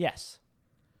 Exactly, yes.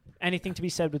 Anything to be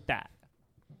said with that?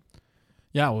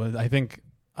 Yeah, well, I think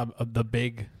the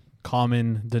big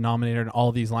common denominator in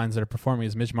all these lines that are performing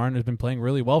is Mitch Marner's been playing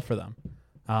really well for them.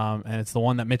 And it's the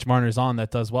one that Mitch Marner's on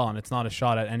that does well. And it's not a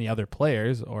shot at any other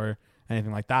players or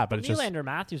anything like that. But it's just... Nylander and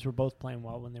Matthews were both playing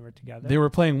well when they were together. They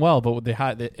were playing well, but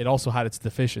it also had its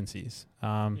deficiencies.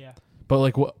 Yeah. But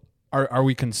like, are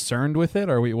we concerned with it?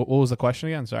 What was the question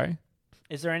again? Sorry.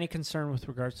 Is there any concern with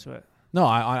regards to it? No,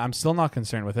 I'm still not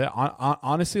concerned with it.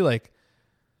 Honestly, like,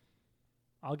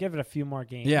 I'll give it a few more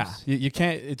games. yeah, you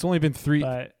can't. It's only been 3.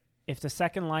 But if the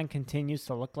second line continues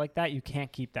to look like that, you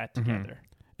can't keep that together.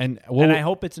 And I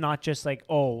hope it's not just like,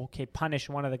 oh, okay, punish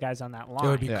one of the guys on that line. It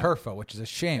would be Kerfoot, which is a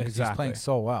shame because he's playing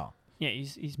so well. Yeah,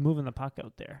 he's moving the puck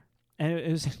out there. And it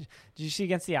was. Did you see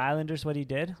against the Islanders what he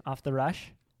did off the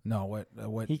rush? No,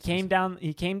 what He came down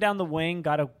the wing,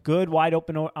 got a good wide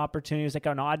open opportunity. It was like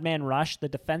an odd man rush. The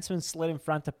defenseman slid in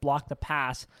front to block the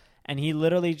pass, and he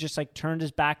literally just like turned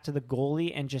his back to the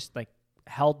goalie and just like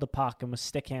held the puck and was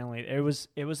stick handling it. It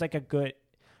was like a good,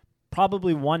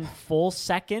 probably 1 full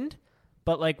second,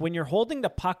 but like when you're holding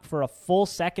the puck for a full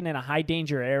second in a high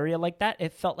danger area like that,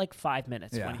 it felt like 5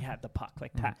 minutes when he had the puck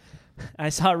like that. I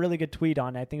saw a really good tweet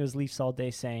on it. I think it was Leafs All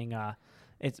Day saying.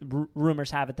 It's rumors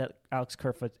have it that Alex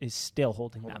Kerfoot is still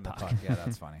holding that puck. Yeah,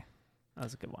 that's funny. That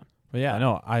was a good one. But yeah,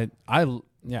 no, I don't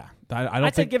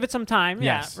I'd say give it some time.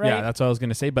 Yes, yeah, right? Yeah, that's what I was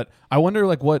gonna say. But I wonder,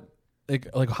 like, what,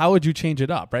 like, how would you change it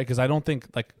up, right? Because I don't think,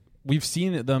 like, we've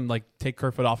seen them like take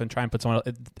Kerfoot off and try and put someone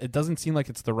else. It doesn't seem like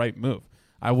it's the right move.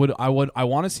 I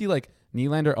want to see like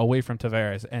Nylander away from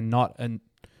Tavares and not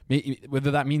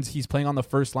whether that means he's playing on the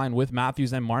first line with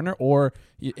Matthews and Marner, or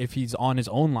if he's on his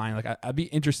own line. Like, that'd be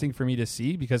interesting for me to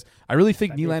see, because I really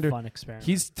think Nylander,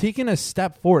 he's taken a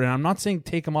step forward. And I'm not saying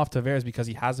take him off Tavares because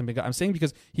he hasn't been. I'm saying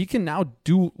because he can now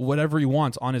do whatever he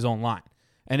wants on his own line.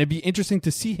 And it'd be interesting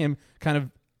to see him kind of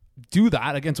do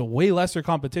that against a way lesser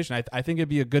competition. I think it'd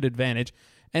be a good advantage.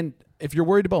 And if you're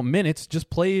worried about minutes, just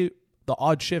play the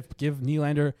odd shift. Give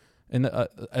Nylander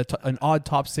an odd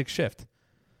top 6 shift.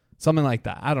 Something like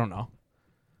that. I don't know.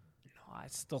 No,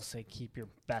 I'd still say keep your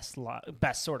best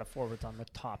sort of forwards on the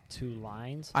top 2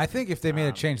 lines. I think if they made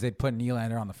a change, they'd put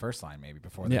Nylander on the first line maybe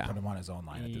before they put him on his own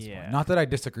line at this point. Not that I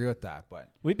disagree with that, but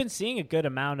we've been seeing a good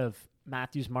amount of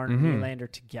Matthews, Martin,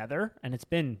 Nylander together, and it's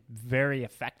been very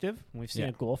effective. We've seen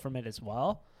a goal from it as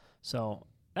well. So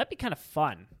that'd be kind of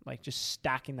fun, like just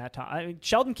stacking that top. I mean,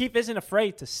 Sheldon Keefe isn't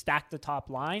afraid to stack the top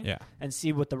line and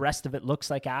see what the rest of it looks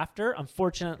like after.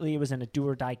 Unfortunately, it was in a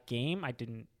do-or-die game. I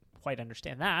didn't quite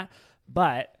understand that.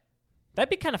 But that'd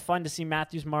be kind of fun to see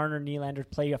Matthews, Marner, Nylander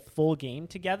play a full game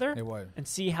together. It would. And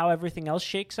see how everything else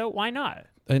shakes out. Why not?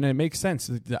 And it makes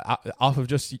sense off of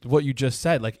just what you just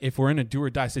said. Like, if we're in a do or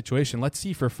die situation, let's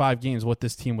see for 5 games what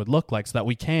this team would look like, so that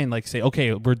we can like say,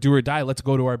 okay, we're do or die. Let's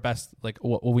go to our best, like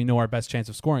what we know our best chance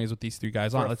of scoring is with these 3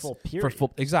 guys for on. Let's full period,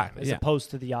 exactly, as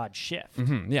opposed to the odd shift.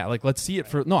 Yeah, like let's see it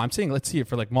for. No, I'm saying let's see it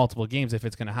for like multiple games if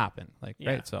it's going to happen. Like,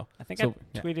 right. So I think I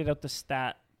tweeted out the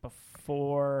stat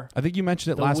before. I think you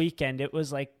mentioned it the last weekend. It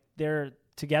was like they're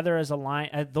together as a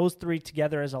line. Those 3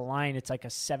 together as a line, it's like a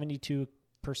 72%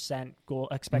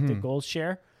 expected goals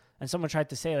share. And someone tried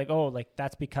to say like, oh, like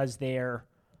that's because they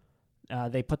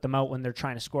put them out when they're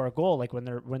trying to score a goal, like when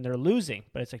they're losing.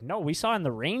 But it's like, no, we saw in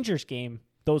the Rangers game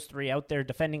those 3 out there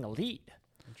defending a lead.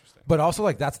 Interesting. But also,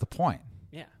 like, that's the point.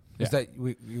 Yeah. Is that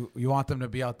you want them to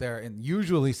be out there in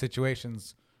usually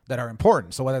situations that are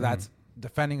important. So whether that's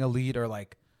defending a lead or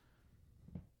like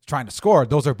trying to score,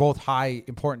 those are both high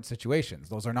important situations.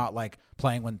 Those are not like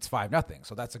playing when it's 5-0.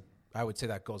 So I would say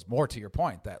that goes more to your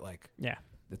point that like,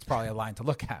 it's probably a line to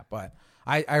look at. But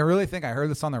I really think I heard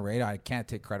this on the radio. I can't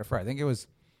take credit for it. I think it was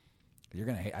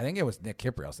I think it was Nick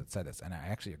Kypreos that said this, and I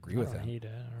actually agree with him. He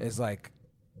did. Is like,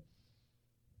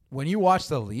 when you watch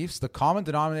the Leafs, the common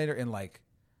denominator in like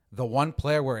the one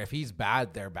player where if he's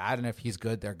bad, they're bad, and if he's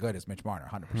good, they're good, is Mitch Marner,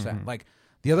 100%. Like,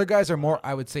 the other guys are more,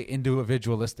 I would say,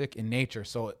 individualistic in nature.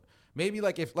 So maybe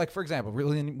like if, like, for example,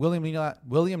 William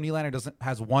Nylander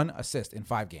has 1 assist in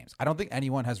 5 games. I don't think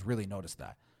anyone has really noticed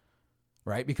that,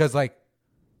 right? Because like,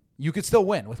 you could still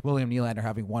win with William Nylander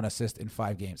having 1 assist in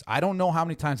 5 games. I don't know how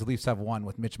many times the Leafs have won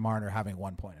with Mitch Marner having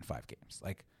 1 point in 5 games.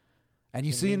 Like, And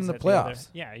you It see it in means the that other- playoffs.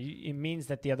 it means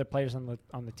that the other players on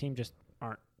the team just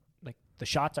aren't like the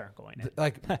shots aren't going in.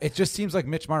 Like it just seems like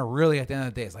Mitch Marner really at the end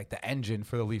of the day is like the engine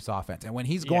for the Leafs offense. And when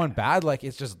he's going bad, like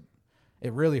it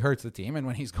really hurts the team. And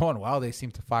when he's going well, they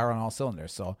seem to fire on all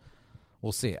cylinders. So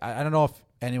we'll see. I don't know if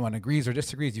anyone agrees or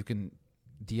disagrees. You can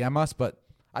DM us, but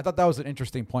I thought that was an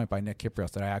interesting point by Nick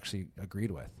Kypreos that I actually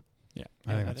agreed with. Yeah,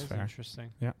 I think that that's is fair.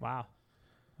 interesting. Yeah. Wow.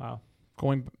 I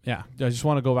just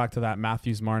want to go back to that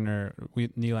Matthews Marner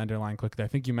Nylander line quickly. I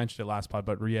think you mentioned it last pod,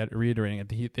 but reiterating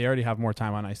it, they already have more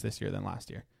time on ice this year than last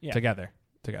year. Yeah. Together.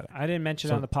 I didn't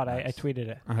mention it on the pod. I tweeted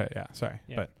it. Okay, yeah, sorry.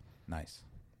 Yeah. But Nice.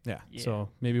 yeah, Yeah. so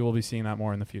maybe we'll be seeing that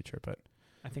more in the future, but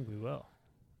I think we will.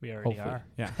 We already hopefully. are.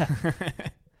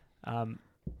 Yeah.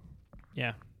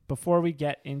 Yeah. Before we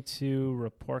get into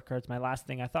report cards, my last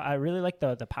thing, I really liked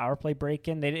the power play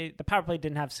break-in. The power play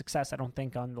didn't have success, I don't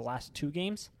think, on the last 2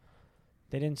 games.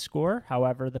 They didn't score.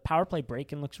 However, the power play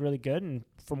break-in looks really good, and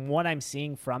from what I'm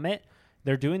seeing from it,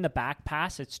 they're doing the back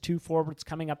pass. It's 2 forwards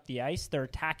coming up the ice. They're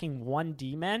attacking 1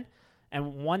 D-man,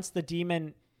 and once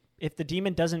if the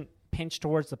D-man doesn't pinch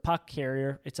towards the puck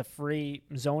carrier, it's a free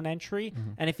zone entry,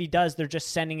 and if he does, they're just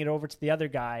sending it over to the other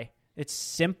guy. It's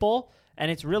simple,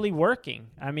 and it's really working.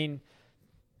 I mean,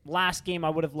 last game I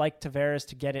would have liked Tavares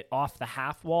to get it off the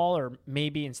half wall, or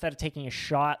maybe instead of taking a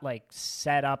shot, like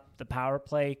set up the power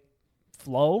play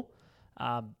flow.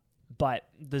 But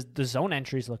the zone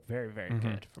entries look very, very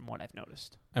good from what I've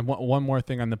noticed. And one more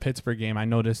thing on the Pittsburgh game, I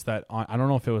noticed that I don't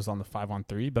know if it was on the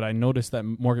 5-on-3, but I noticed that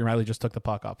Morgan Riley just took the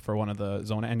puck up for one of the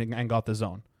zone and got the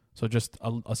zone. So just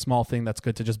a small thing that's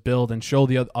good to just build and show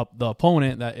the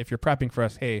opponent that if you're prepping for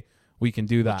us, hey, we can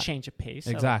do that. Change of pace.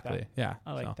 Exactly.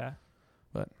 I like that.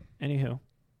 But anywho,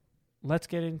 let's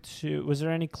get into. Was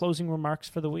there any closing remarks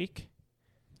for the week?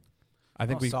 I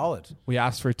think solid. We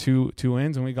asked for two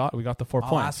wins and we got the 4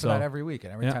 points. I'll ask for that every week,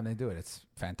 and every Yeah. time they do it, it's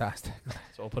fantastic.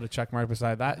 So we'll put a check mark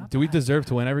beside that. Do we deserve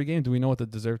to win every game? Do we know what the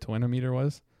deserve to win meter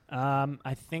was?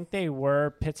 I think they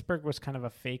were. Pittsburgh was kind of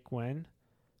a fake win.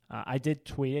 I did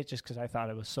tweet it just because I thought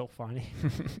it was so funny.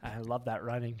 I love that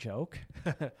running joke.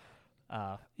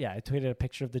 I tweeted a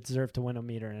picture of the deserve to win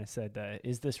meter, and I said,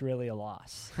 "Is this really a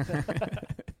loss?"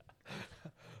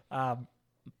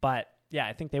 But yeah,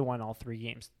 I think they won all 3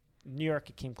 games. New York,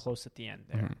 it came close at the end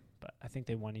there, but I think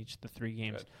they won each of the 3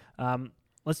 games.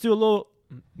 Let's do a little.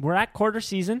 We're at quarter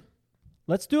season.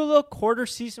 Let's do a little quarter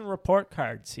season report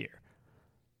cards here.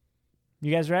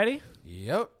 You guys ready?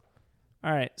 Yep.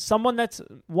 All right.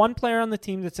 One player on the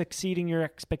team that's exceeding your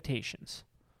expectations.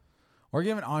 We're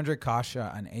giving Andre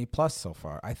Kasha an A+ so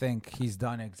far. I think he's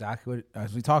done exactly what,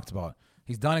 as we talked about,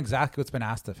 he's done exactly what's been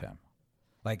asked of him.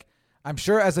 Like, I'm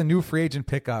sure as a new free agent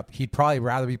pickup, he'd probably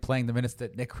rather be playing the minutes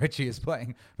that Nick Ritchie is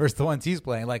playing versus the ones he's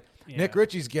playing. Like, Nick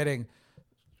Ritchie's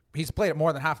he's played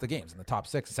more than half the games in the top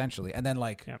 6, essentially. And then,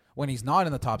 when he's not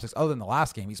in the top 6, other than the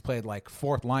last game, he's played,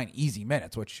 4th line easy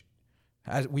minutes, which,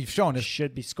 as we've shown,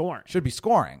 should be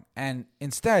scoring. And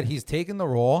instead, he's taken the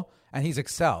role, and he's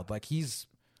excelled. Like, he's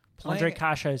playing. Andre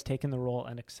Kasha has taken the role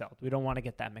and excelled. We don't want to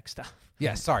get that mixed up.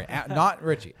 Yeah, sorry. Not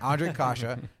Ritchie. Andre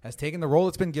Kasha has taken the role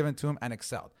that's been given to him and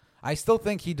excelled. I still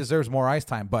think he deserves more ice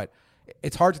time, but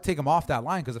it's hard to take him off that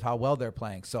line because of how well they're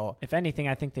playing. So, if anything,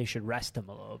 I think they should rest him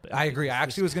a little bit. I agree. I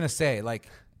actually was going to say,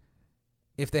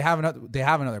 if they have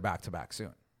another back-to-back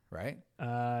soon, right?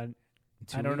 I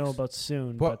don't know about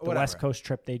soon, but the West Coast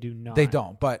trip, they do not. They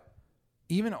don't. But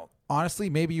even honestly,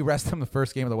 maybe you rest him the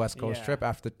first game of the West Coast trip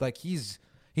after.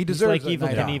 He deserves. He's like Evil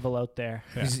Knievel out there.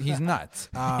 He's nuts.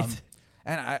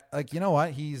 And you know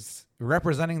what? He's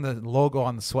representing the logo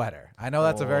on the sweater. I know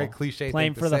that's a very cliche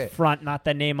playing thing to for say. the front, not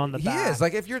the name on the back. He is.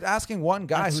 If you're asking one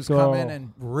guy Let's who's go. come in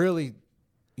and really,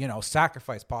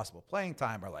 sacrificed possible playing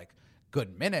time or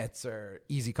good minutes or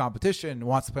easy competition,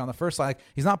 wants to play on the first line,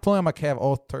 he's not pulling him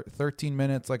Kev, 13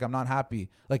 minutes, I'm not happy.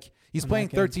 He's playing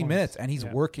 13 minutes and he's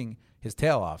working his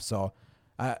tail off. So,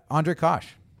 Andre Kosh.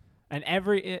 And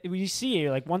you see,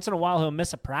 once in a while, he'll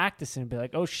miss a practice and be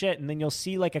like, oh, shit. And then you'll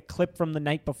see, a clip from the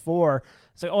night before.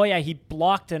 It's like, oh, yeah, he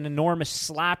blocked an enormous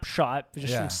slap shot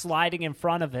just from sliding in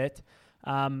front of it.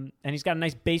 And he's got a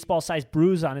nice baseball-sized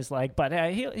bruise on his leg. But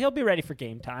he'll be ready for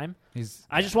game time.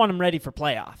 I just want him ready for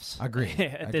playoffs. Agree.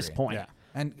 At this point. Yeah.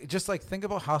 And just, think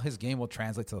about how his game will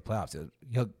translate to the playoffs.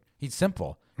 He's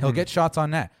simple. He'll get shots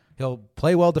on net. He'll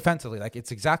play well defensively.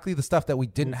 It's exactly the stuff that we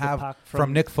didn't have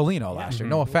from Nick Foligno last year.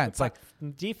 No offense.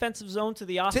 Defensive zone to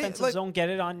the offensive zone, get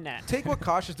it on net. Take what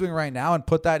Kosh is doing right now and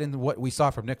put that in what we saw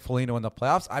from Nick Foligno in the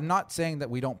playoffs. I'm not saying that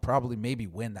we don't probably maybe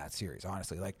win that series,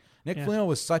 honestly. Nick Foligno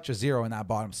was such a zero in that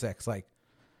bottom 6.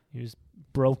 He was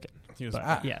broken. He was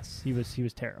yes, he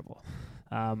was terrible.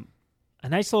 a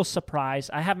nice little surprise.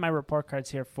 I have my report cards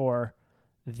here for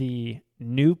the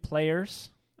new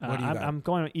players. What do you got? I'm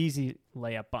going easy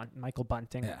layup on Michael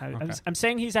Bunting. Yeah, I'm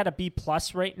saying he's at a B+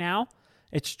 right now.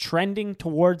 It's trending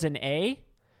towards an A.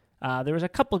 There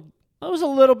was a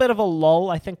little bit of a lull,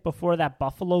 I think, before that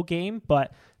Buffalo game,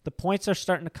 but the points are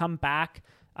starting to come back.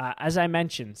 As I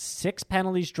mentioned, 6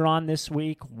 penalties drawn this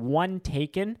week, 1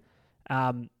 taken.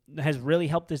 Has really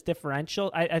helped his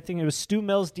differential. I think it was Stu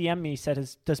Mills DM me, said,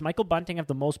 does Michael Bunting have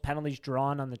the most penalties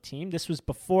drawn on the team? This was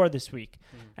before this week.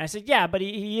 And I said, yeah, but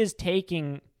he is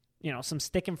taking some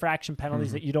stick infraction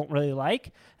penalties that you don't really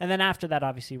like. And then after that,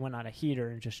 obviously, he went on a heater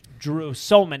and just drew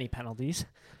so many penalties.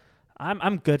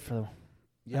 I'm good for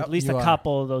at least a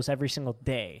couple of those every single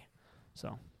day.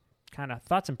 So kind of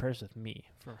thoughts and prayers with me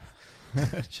for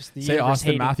just the Say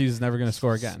Austin Matthews is never going to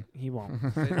score again. He won't.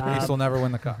 Ace will never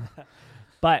win the cup.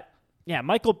 But yeah,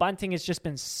 Michael Bunting has just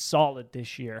been solid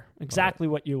this year. Exactly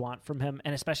what you want from him,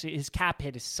 and especially his cap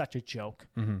hit is such a joke.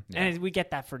 And we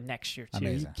get that for next year too.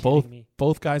 Amazing.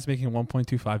 Both guys making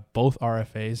 1.25, both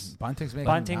RFAs. Bunting's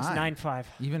 9.5.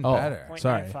 Even better.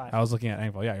 Sorry, 0.95. I was looking at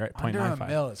Engvall. Yeah, you're right. Under a 0.95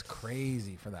 mil is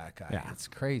crazy for that guy. Yeah. It's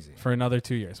crazy. for another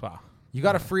 2 years. Wow. You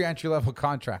got a free entry-level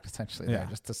contract, essentially, there, Yeah.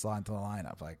 just to slide into the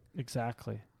lineup. Like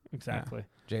Exactly.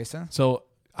 Jason? So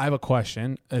I have a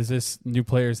question. Is this new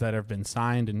players that have been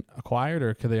signed and acquired,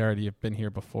 or could they already have been here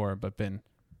before but been?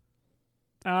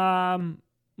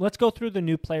 Let's go through the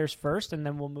new players first, and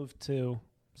then we'll move to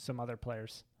some other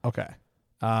players. Okay.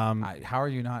 How are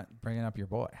you not bringing up your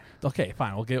boy? Okay,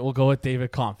 fine. We'll go with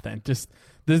David Kampf then. Just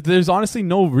there's honestly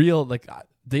no real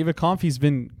David Kampf. He's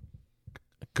been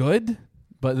good,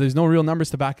 but there's no real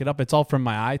numbers to back it up. It's all from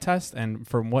my eye test and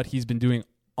from what he's been doing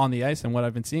on the ice and what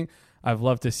I've been seeing. I've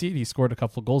loved to see it. He scored a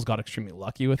couple of goals, got extremely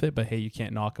lucky with it, but hey, you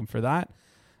can't knock him for that.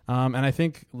 And I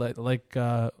think like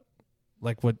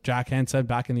what Jack Hand said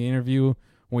back in the interview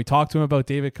when we talked to him about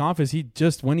David Kampf is he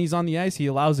just, when he's on the ice, he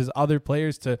allows his other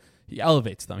players he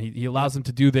elevates them. He allows them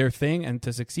to do their thing and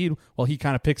to succeed while he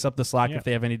kind of picks up the slack if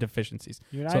they have any deficiencies.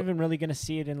 You're not even really going to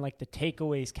see it in like the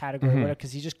takeaways category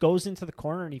because he just goes into the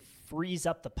corner and he frees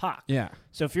up the puck. Yeah.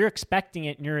 So if you're expecting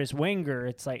it and you're his winger,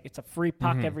 it's like it's a free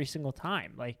puck every single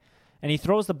time. And he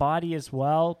throws the body as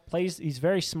well. He's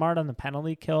very smart on the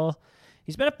penalty kill.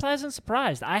 He's been a pleasant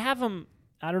surprise. I have him.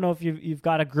 I don't know if you've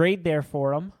got a grade there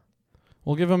for him.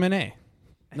 We'll give him an A.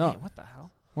 No. Hey, what the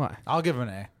hell? Why? I'll give him an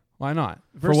A. Why not?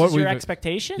 Versus your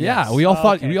expectation? Yeah, Yes. we all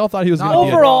thought okay. he was going to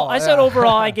be overall. I said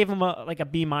overall. I gave him a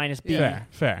B minus, B,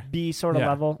 fair. B sort of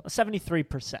level,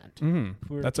 73%.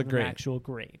 That's a grade. Actual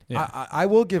grade. Yeah. I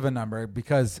will give a number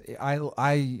because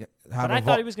I have. But I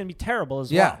thought he was going to be terrible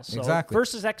as Yeah, well. So exactly.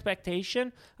 Versus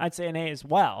expectation, I'd say an A as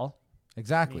well.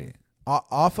 Exactly.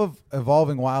 Off of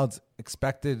Evolving Wild's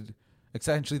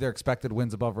essentially their expected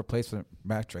wins above replacement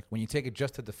metric. When you take it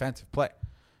just to defensive play,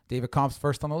 David Kampf's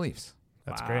first on the Leafs.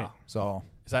 That's Wow. great. So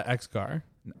Is that XGAR?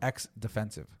 X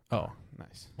defensive. Oh,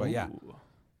 nice. But yeah.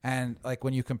 And like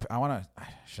when you compare,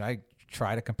 should I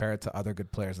try to compare it to other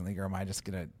good players in the league, or am I just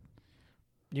going to?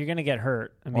 You're going to get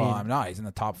hurt. I mean, Well, I'm not. He's in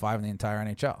the top 5 in the entire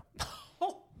NHL.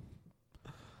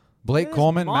 Blake This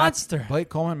Coleman, monster.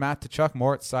 Matt Tkachuk,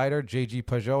 Moritz Seider, JG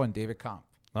Pajot, and David Kampf.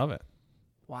 Love it.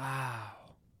 wow.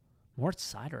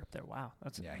 Moritz Seider up there. Wow.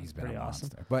 He's been pretty a awesome.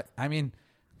 monster. But I mean,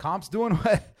 Kampf's doing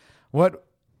what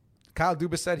Kyle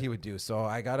Dubas said he would do. So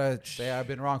I gotta say I've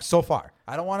been wrong so far.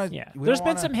 I don't want to. Yeah. There's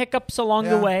been some hiccups along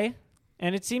the way,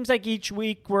 and it seems like each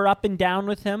week we're up and down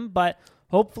with him, but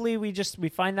hopefully we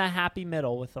find that happy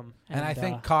middle with him. And I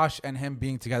think Kosh and him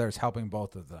being together is helping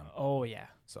both of them. Oh yeah.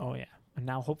 And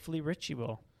now hopefully Richie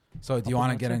will. So do you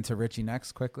want to get into Richie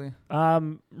next quickly?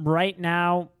 Right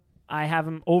now I have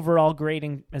him overall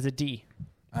grading as a D.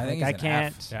 I think I he's an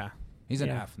can't. F. Yeah. He's an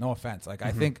F. No offense. Like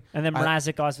I think. And then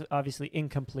Mrazek obviously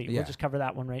incomplete. Yeah. We'll just cover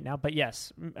that one right now. But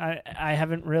yes, I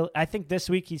haven't really. I think this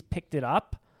week he's picked it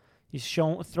up. He's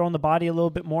thrown the body a little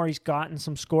bit more. He's gotten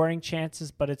some scoring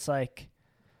chances, but it's like,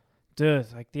 dude,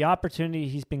 like the opportunity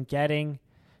he's been getting,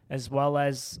 as well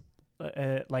as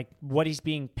like what he's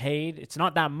being paid. It's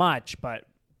not that much, but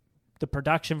the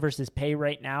production versus pay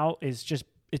right now is just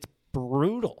it's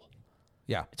brutal.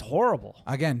 Yeah. It's horrible.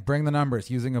 Again, bring the numbers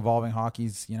using Evolving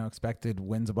Hockey's expected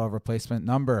wins above replacement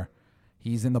number.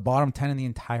 He's in the bottom 10 in the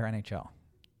entire NHL.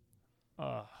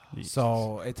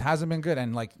 So it hasn't been good.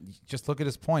 And like, just look at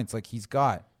his points. Like he's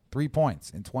got 3 points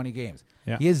in 20 games.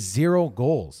 Yeah. He has 0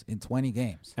 goals in 20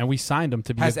 games. And we signed him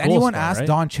to be Has a goal anyone scorer, asked right?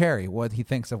 Don Cherry what he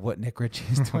thinks of what Nick Ritchie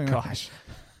is doing? Gosh.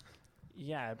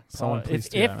 Yeah, Someone please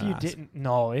do if that you and ask. didn't,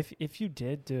 no, if you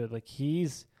did, dude, like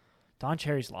he's Don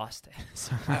Cherry's lost it.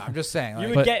 So I'm just saying. you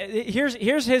Like, would get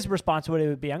here's his response. What it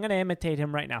would be? I'm going to imitate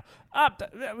him right now.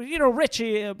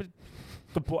 Richie,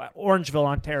 Orangeville,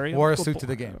 Ontario. wore a suit to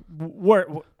the game.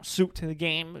 Wore suit to the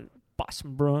game.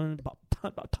 Boston Bruins.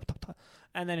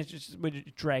 And then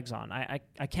it drags on. I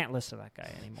can't listen to that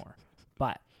guy anymore.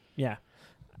 But yeah,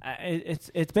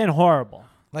 it's been horrible.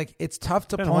 Like, it's tough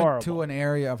to Been point horrible. to an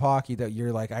area of hockey that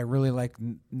you're like, I really like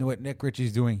what Nick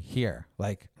Ritchie's doing here.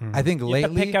 Like, I think You have to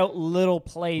lately, pick out little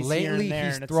plays here and there.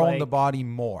 he's and it's thrown like, the body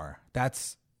more.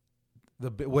 That's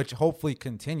which hopefully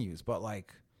continues. But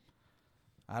like,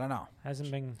 I don't know. hasn't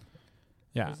been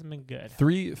good.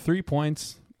 3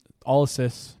 points, all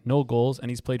assists, no goals,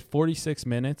 and he's played 46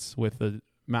 minutes with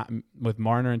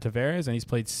Marner and Tavares, and he's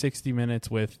played 60 minutes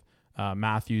with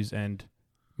Matthews and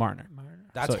Marner.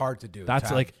 That's So hard to do. That's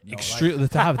to like have, extreme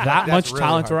to have that That's much really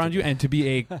talent hard around to you, do. and to be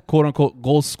a quote unquote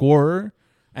goal scorer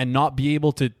and not be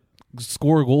able to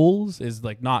score goals is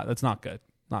like that's not good.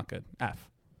 Not good. F.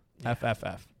 Yeah. F.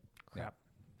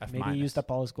 Maybe minus. he used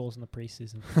up all his goals in the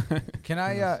preseason. Can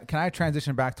I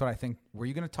transition back to what I think? Were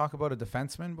you going to talk about a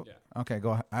defenseman? Yeah. Okay,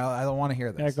 go ahead. I don't want to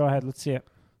hear this. Yeah, go ahead. Let's see it.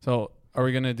 So are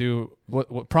we gonna do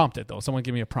what prompted though? Someone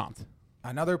give me a prompt.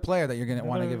 Another player that you're going to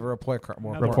want to give a report card.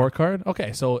 Report card.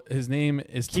 Okay, so his name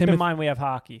is Keep in mind we have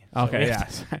hockey. So Okay, we yeah.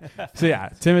 have So yeah,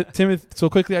 Timothy. So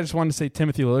quickly, I just wanted to say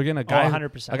Timothy Liljegren, a guy,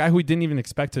 100%. a guy who we didn't even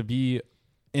expect to be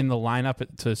in the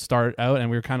lineup to start out, and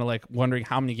we were kind of like wondering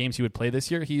how many games he would play this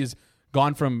year. He's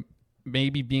gone from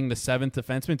maybe being the 7th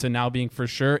defenseman to now being for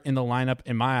sure in the lineup.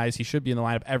 In my eyes, he should be in the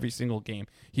lineup every single game.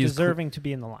 He is deserving to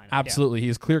be in the lineup. absolutely. He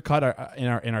is clear cut in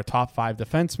our top 5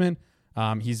 defensemen.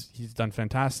 He's done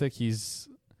fantastic. He's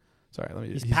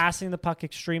passing the puck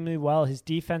extremely well. His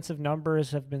defensive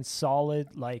numbers have been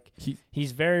solid. Like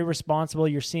he's very responsible.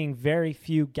 You're seeing very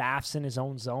few gaffes in his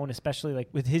own zone, especially like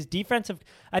with his defensive.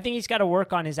 I think he's got to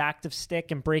work on his active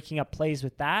stick and breaking up plays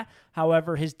with that.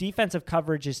 However, his defensive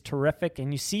coverage is terrific,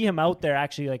 and you see him out there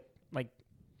actually like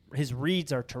his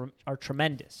reads are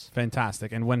tremendous.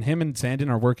 fantastic. And when him and Sandin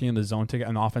are working in the zone together,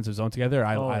 an offensive zone together,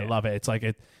 I love it. It's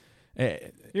like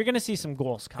you're going to see some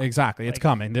goals coming. Exactly. It's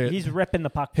coming. He's ripping the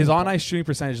puck. His on-ice shooting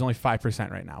percentage is only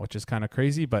 5% right now, which is kind of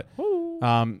crazy. But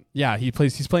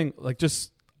he's playing like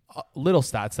just little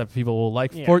stats that people will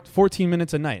like. Yeah. 14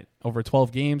 minutes a night over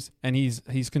 12 games, and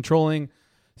he's controlling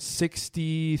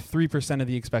 63% of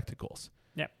the expected goals.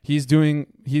 Yeah, he's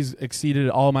exceeded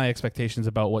all my expectations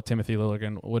about what Timothy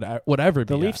Liljegren would ever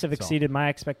be. The Leafs have exceeded my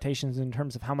expectations in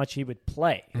terms of how much he would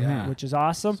play, which is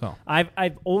awesome. So.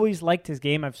 I've always liked his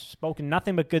game. I've spoken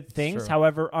nothing but good things. True.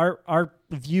 However, our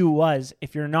view was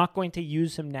if you're not going to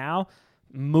use him now,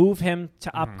 move him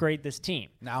to upgrade this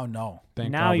team. Now, no.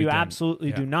 Thank Now God we you didn't.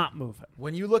 absolutely do not move him.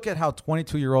 When you look at how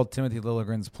 22-year-old Timothy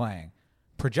Liljegren's playing,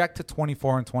 project to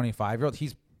 24 and 25-year-old,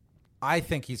 I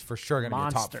think he's for sure going to be a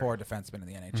top Monster. 4 defenseman in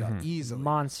the NHL. Easily.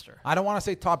 Monster. I don't want to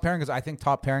say top pairing because I think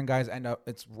top pairing guys end up,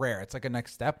 it's rare. It's like a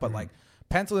next step, but like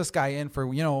pencil this guy in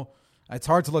for, it's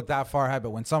hard to look that far ahead, but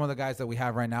when some of the guys that we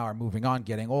have right now are moving on,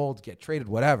 getting old, get traded,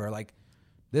 whatever, like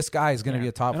this guy is going to be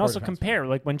a top 4 And also defenseman. compare,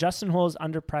 like when Justin Holl is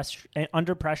under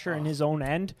pressure in his own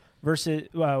end versus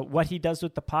what he does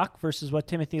with the puck versus what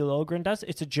Timothy Liljegren does,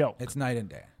 it's a joke. It's night and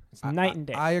day. It's night and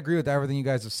day. I agree with everything you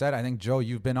guys have said. I think, Joe,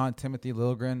 you've been on Timothy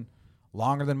Liljegren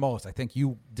longer than most. I think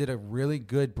you did a really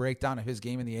good breakdown of his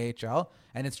game in the AHL,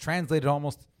 and it's translated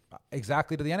almost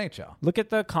exactly to the NHL. Look at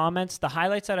the comments, the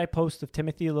highlights that I post of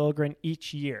Timothy Liljegren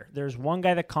each year. There's one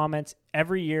guy that comments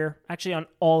every year, actually on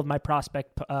all of my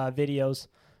prospect videos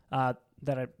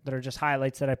that are just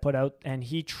highlights that I put out, and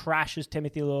he trashes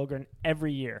Timothy Liljegren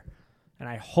every year. And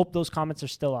I hope those comments are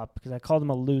still up because I called him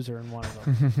a loser in one of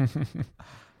them.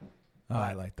 Oh,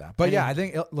 I like that. But yeah, I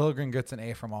think Liljegren gets an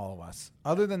A from all of us.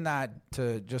 Other than that,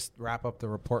 to just wrap up the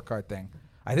report card thing,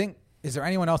 I think, is there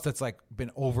anyone else that's like been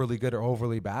overly good or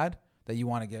overly bad that you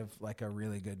want to give like a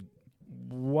really good?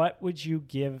 What would you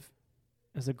give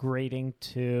as a grading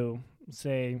to,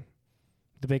 say,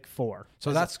 the Big Four?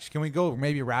 So can we go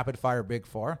maybe rapid fire Big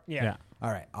Four? Yeah.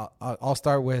 All right. I'll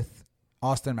start with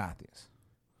Austin Matthews.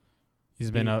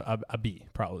 He's been a B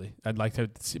probably. I'd like to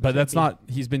see, but that's not.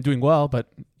 He's been doing well,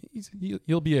 but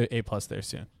he'll be a A+ there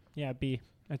soon. Yeah, B.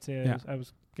 I'd say Yeah. I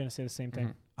was going to say the same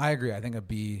thing. I agree. I think a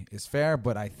B is fair,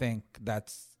 but I think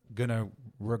that's gonna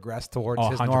regress towards Oh,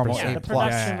 his 100%. normal Yeah, A+. the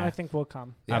production Yeah. I think will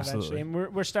come Absolutely. eventually,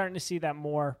 and we're starting to see that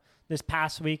more this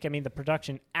past week. I mean, the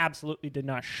production absolutely did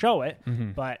not show it,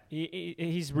 but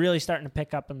he's really starting to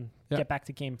pick up and get back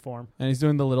to game form. And he's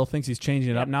doing the little things. He's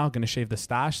changing it up now. Going to shave the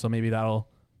stash, so maybe that'll.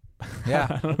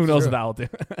 Yeah. Who knows what that'll do?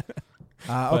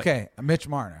 Okay, Mitch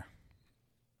Marner.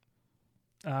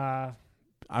 I'm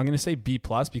going to say B+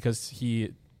 because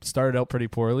he started out pretty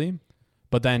poorly,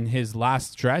 but then his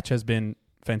last stretch has been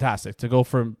fantastic. To go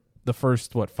from the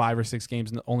first 5 or 6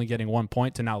 games only getting 1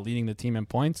 point to now leading the team in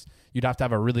points, you'd have to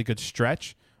have a really good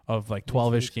stretch of like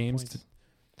 12-ish games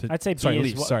to I'd say B sorry, is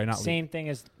Leafs. Sorry, not same thing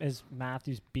as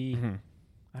Matthews. B. Mm-hmm.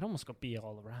 I'd almost go B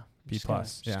all around. B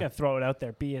plus. Just gonna throw it out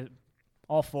there. B,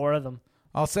 all 4 of them.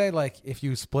 I'll say, like, if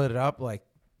you split it up, like,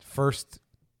 first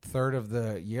third of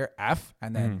the year, F,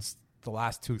 and then the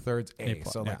last 2/3, A.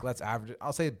 So, like, let's average it.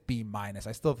 I'll say B minus.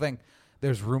 I still think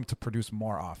there's room to produce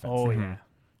more offense. Oh, yeah.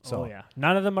 So,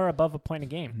 None of them are above a point a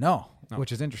game. No,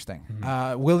 which is interesting.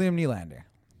 William Nylander.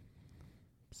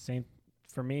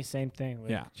 For me, same thing.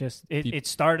 Like, Just it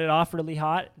started off really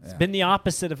hot. It's been the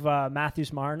opposite of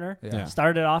Matthews Marner. Yeah.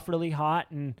 Started off really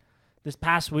hot, and this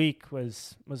past week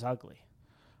was ugly.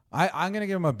 I'm going to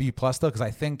give him a B plus though, because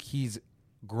I think he's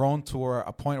grown to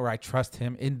a point where I trust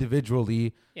him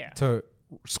individually to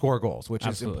score goals, which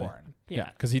is important. Yeah,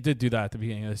 because he did do that at the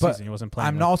beginning of the season. He wasn't playing.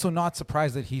 I'm also not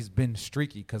surprised that he's been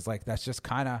streaky, because like that's just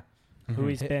kind of who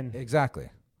he's been. Exactly.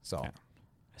 So,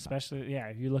 especially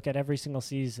if you look at every single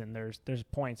season, there's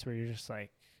points where you're just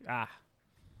like,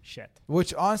 shit.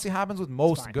 Which honestly happens with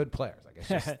most good players. Like, it's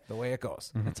just the way it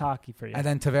goes. It's hockey for you. And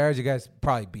then Tavares, you guys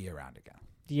probably be around again.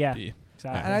 Yeah. B.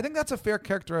 Exactly. And I think that's a fair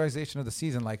characterization of the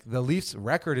season. Like, the Leafs'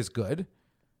 record is good.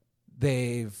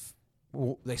 They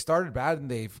started bad and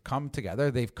they've come together.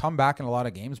 They've come back in a lot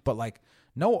of games, but like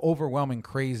no overwhelming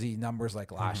crazy numbers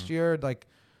like last year. Like,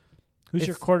 who's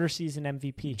your quarter season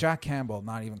MVP? Jack Campbell,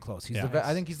 not even close.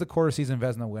 I think he's the quarter season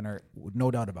Vezina winner,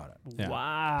 no doubt about it. Yeah.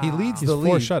 Wow. He leads He's the 4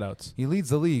 league. shutouts. He leads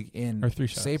the league in Or 3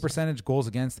 save shutouts. percentage, goals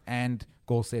against, and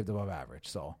goals saved above average.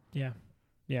 So Yeah.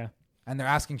 and they're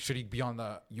asking, should he be on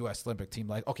the U.S. Olympic team?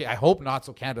 Like, okay, I hope not,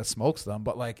 so Canada smokes them.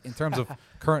 But like in terms of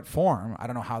current form, I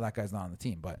don't know how that guy's not on the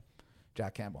team. But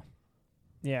Jack Campbell.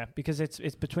 Yeah, because it's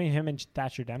between him and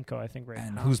Thatcher Demko, I think, right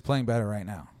And now. who's playing better right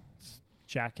now?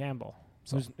 Jack Campbell.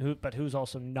 So- Who's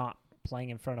also not playing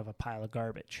in front of a pile of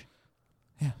garbage.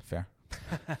 Yeah, fair.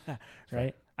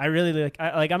 Right? I really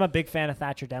I'm a big fan of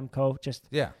Thatcher Demko. Just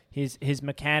Yeah. his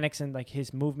mechanics and like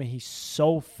his movement. He's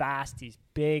so fast. He's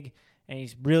big, and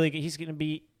he's going to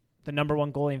be the number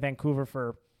 1 goalie in Vancouver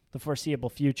for the foreseeable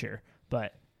future.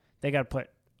 But they got to put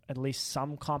at least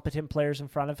some competent players in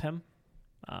front of him.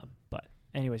 But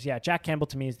anyways, Jack Campbell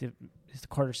to me is the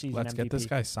quarter season Let's MVP. get this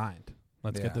guy signed.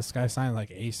 Let's get this guy signed like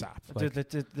ASAP. Like,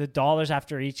 The dollars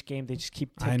after each game, they just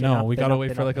keep ticking I know. up We and got to up wait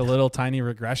and for up. like a little tiny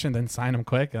regression, then sign him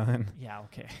quick. And then Yeah,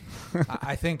 okay.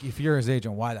 I think if you're his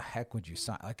agent, why the heck would you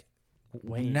sign? Like,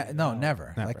 No.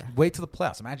 never. Never. Like, wait till the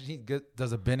playoffs. Imagine he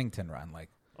does a Binnington run. Like,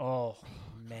 Oh,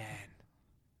 man.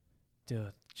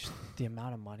 Dude, just the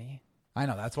amount of money. I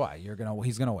know that's why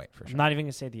he's gonna wait for sure. I'm not even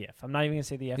going to say the if. I'm not even going to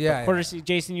say the if. Yeah, but quarter yeah. season,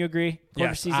 Jason, you agree?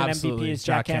 Quarter season absolutely. MVP is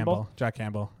Jack Campbell. Jack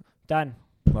Campbell. Done.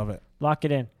 Love it. Lock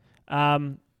it in.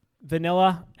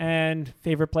 Vanilla and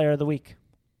favorite player of the week.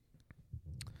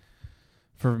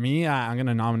 For me, I'm going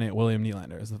to nominate William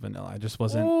Nylander as the vanilla. I just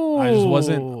wasn't. Ooh.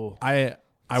 I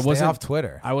Stay wasn't off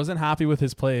Twitter. I wasn't happy with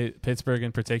his play at Pittsburgh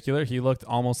in particular. He looked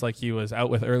almost like he was out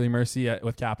with early mercy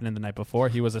with Kapanen the night before.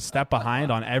 He was a step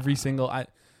behind on every single.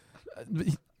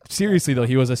 Seriously though,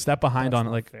 he was a step behind on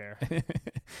like. Fair.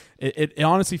 it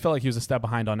honestly felt like he was a step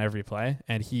behind on every play,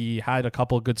 and he had a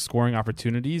couple of good scoring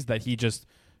opportunities that he just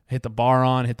hit the bar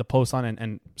on, hit the post on,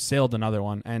 and sailed another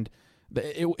one. And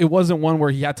it wasn't one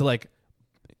where he had to like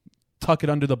tuck it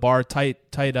under the bar, tight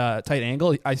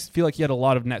angle. I feel like he had a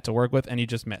lot of net to work with, and he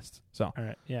just missed. So All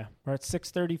right, yeah, we're at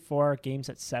 6:34. Games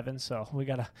at 7, so we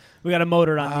gotta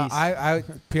motor on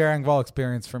these. Pierre Engvall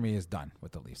experience for me is done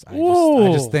with the Leafs.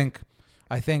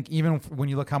 I think even when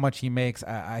you look how much he makes,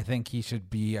 I think he should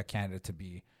be a candidate to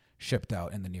be shipped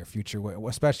out in the near future,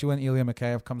 especially when Ilya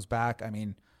Mikheyev comes back. I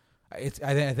mean, I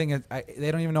think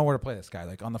they don't even know where to play this guy.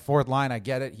 Like on the fourth line, I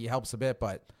get it, he helps a bit,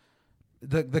 but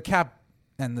the cap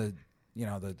and the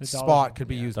spot could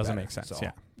be used. doesn't better, make sense. so.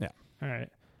 Yeah. All right.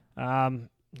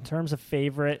 In terms of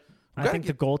favorite, I gotta think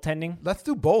the goaltending. Let's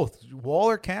do both. Wall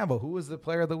or Campbell? Who was the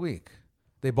player of the week?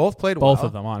 They both played well. Both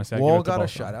of them, honestly. I'd Wall give it to got a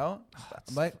both of them.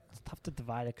 shutout. Like, It's tough to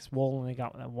divide it because Wool only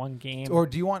got that one game. or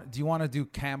do you want to do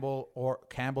Campbell / Wall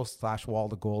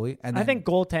the goalie? And I then, think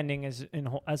goaltending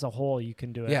as a whole, you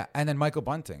can do it. yeah, and then Michael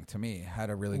Bunting to me had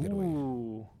a really good week.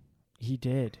 Ooh, he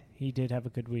did. He did have a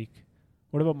good week.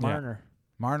 What about Marner?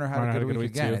 Marner had a good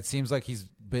week again. too. It seems like he's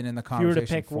been in the If you were to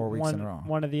conversation pick 4 weeks in a row.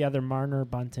 one of the other, Marner,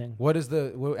 Bunting. What is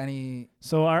any?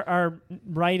 So our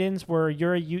write-ins were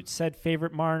Yuri Ute said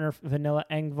favorite Marner, Vanilla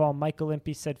Engvall. Michael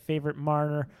Impey said favorite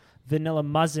Marner, Vanilla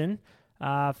Muzzin.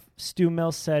 Stu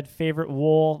Mills said favorite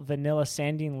Wool, Vanilla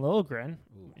Sandine Lilligren.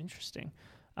 Ooh, interesting.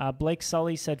 Blake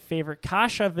Sully said favorite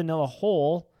Kasha Vanilla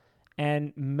Hole.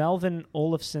 And Melvin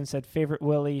Olafson said favorite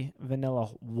Willie Vanilla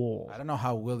Wool. I don't know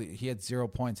how Willie. He had 0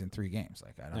 points in 3 games.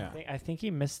 Like I don't. Yeah. I think he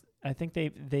missed. I think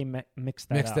they mixed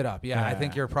that Mixed up. it up. Yeah, I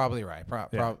think you're probably right.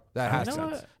 That has You know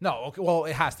to. what? No, okay, well,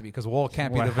 it has to be because Wool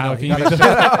can't be Well, the how vanilla. can You you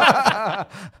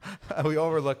gotta- we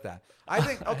overlooked that. I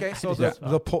think okay. So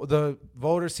the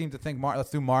voters seem to think let's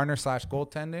do Marner /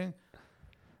 goaltending,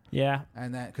 Yeah.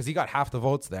 and then because he got half the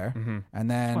votes there,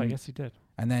 and then I guess he did.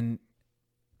 and then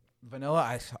vanilla.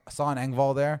 I saw an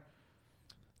Engvall there.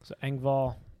 So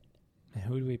Engvall. And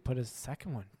who do we put as the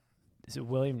second one? Is it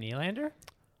William Nylander?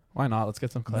 Why not? Let's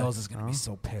get some clicks. Mills is going to be No?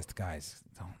 so pissed, guys.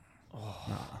 Don't.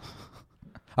 No.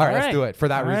 All right, let's right. do it for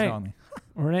that All reason right. only.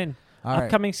 We're in. All right.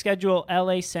 Upcoming schedule: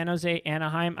 LA, San Jose,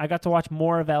 Anaheim. I got to watch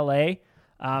more of LA.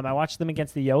 I watched them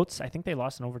against the Yotes. I think they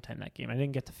lost in overtime that game. I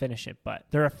didn't get to finish it, but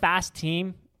they're a fast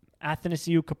team.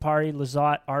 Athanasiou, Kapari,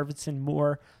 Lizotte, Arvidsson,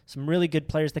 Moore. Some really good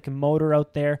players that can motor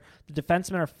out there. The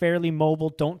defensemen are fairly mobile,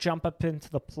 don't jump up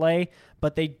into the play,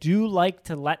 but they do like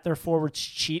to let their forwards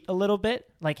cheat a little bit,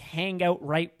 like hang out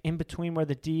right in between where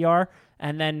the D are,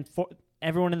 and then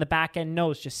everyone in the back end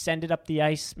knows, just send it up the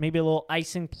ice, maybe a little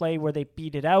icing play where they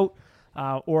beat it out,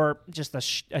 or just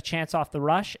a chance off the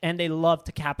rush, and they love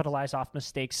to capitalize off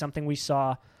mistakes, something we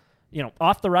saw,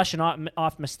 off the rush and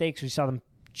off mistakes. We saw them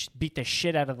beat the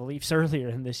shit out of the Leafs earlier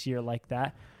in this year like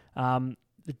that.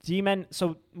 The D-men,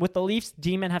 so with the Leafs,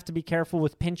 D-men have to be careful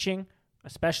with pinching,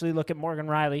 especially look at Morgan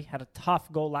Riley, had a tough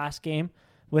goal last game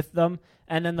with them,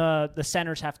 and then the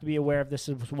centers have to be aware of this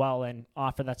as well and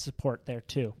offer that support there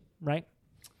too, right?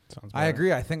 Sounds I better.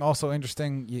 agree. I think also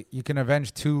interesting, you can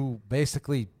avenge 2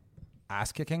 basically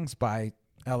ass kickings by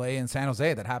LA and San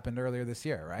Jose that happened earlier this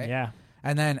year, right? Yeah.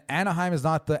 And then Anaheim is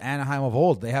not the Anaheim of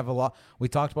old. They have a lot. We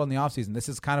talked about in the offseason. This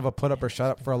is kind of a put up or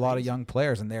shut up for a lot of young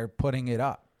players, and they're putting it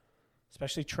up.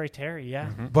 Especially Trey Terry,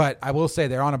 yeah. But I will say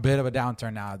they're on a bit of a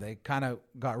downturn now. They kind of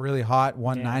got really hot,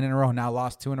 won 9 in a row, now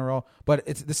lost 2 in a row. But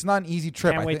this is not an easy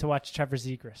trip. Can't wait to watch Trevor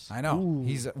Zegras. I know. Ooh.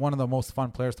 He's one of the most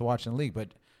fun players to watch in the league.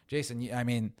 But, Jason, I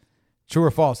mean, true or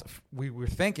false, we were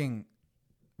thinking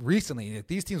recently that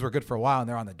these teams were good for a while and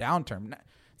they're on the downturn.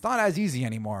 It's not as easy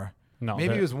anymore. No,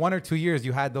 Maybe it was 1 or 2 years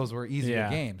you had those were easier Yeah.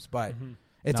 games. But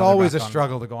it's Now they're always a back on.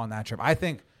 struggle to go on that trip. I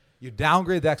think you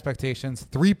downgrade the expectations.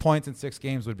 3 points in 6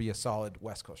 games would be a solid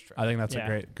West Coast trip. I think that's Yeah.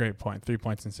 a great point. 3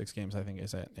 points in 6 games, I think,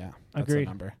 is it. Yeah, that's Agreed. the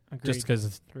number. Agreed. Just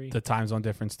because 3. the time zone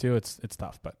difference too, it's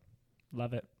tough. But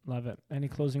Love it. Love it. Any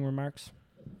closing remarks?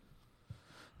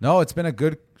 No, it's been a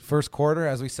good first quarter.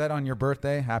 As we said on your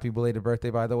birthday, happy belated birthday,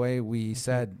 by the way, we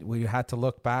said we had to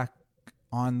look back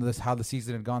on this, how the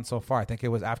season had gone so far. I think it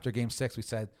was after game 6, we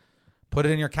said, put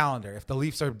it in your calendar. If the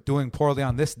Leafs are doing poorly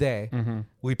on this day,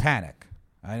 we panic.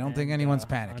 I don't think anyone's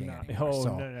panicking anymore.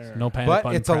 So. no panic. But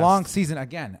button it's a pressed. long season.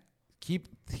 Again, keep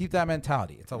that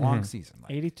mentality. It's a long season.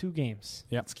 Like, 82 games.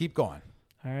 Yep. let's keep going.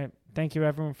 All right. Thank you,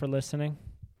 everyone, for listening.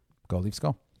 Go Leafs,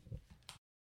 go.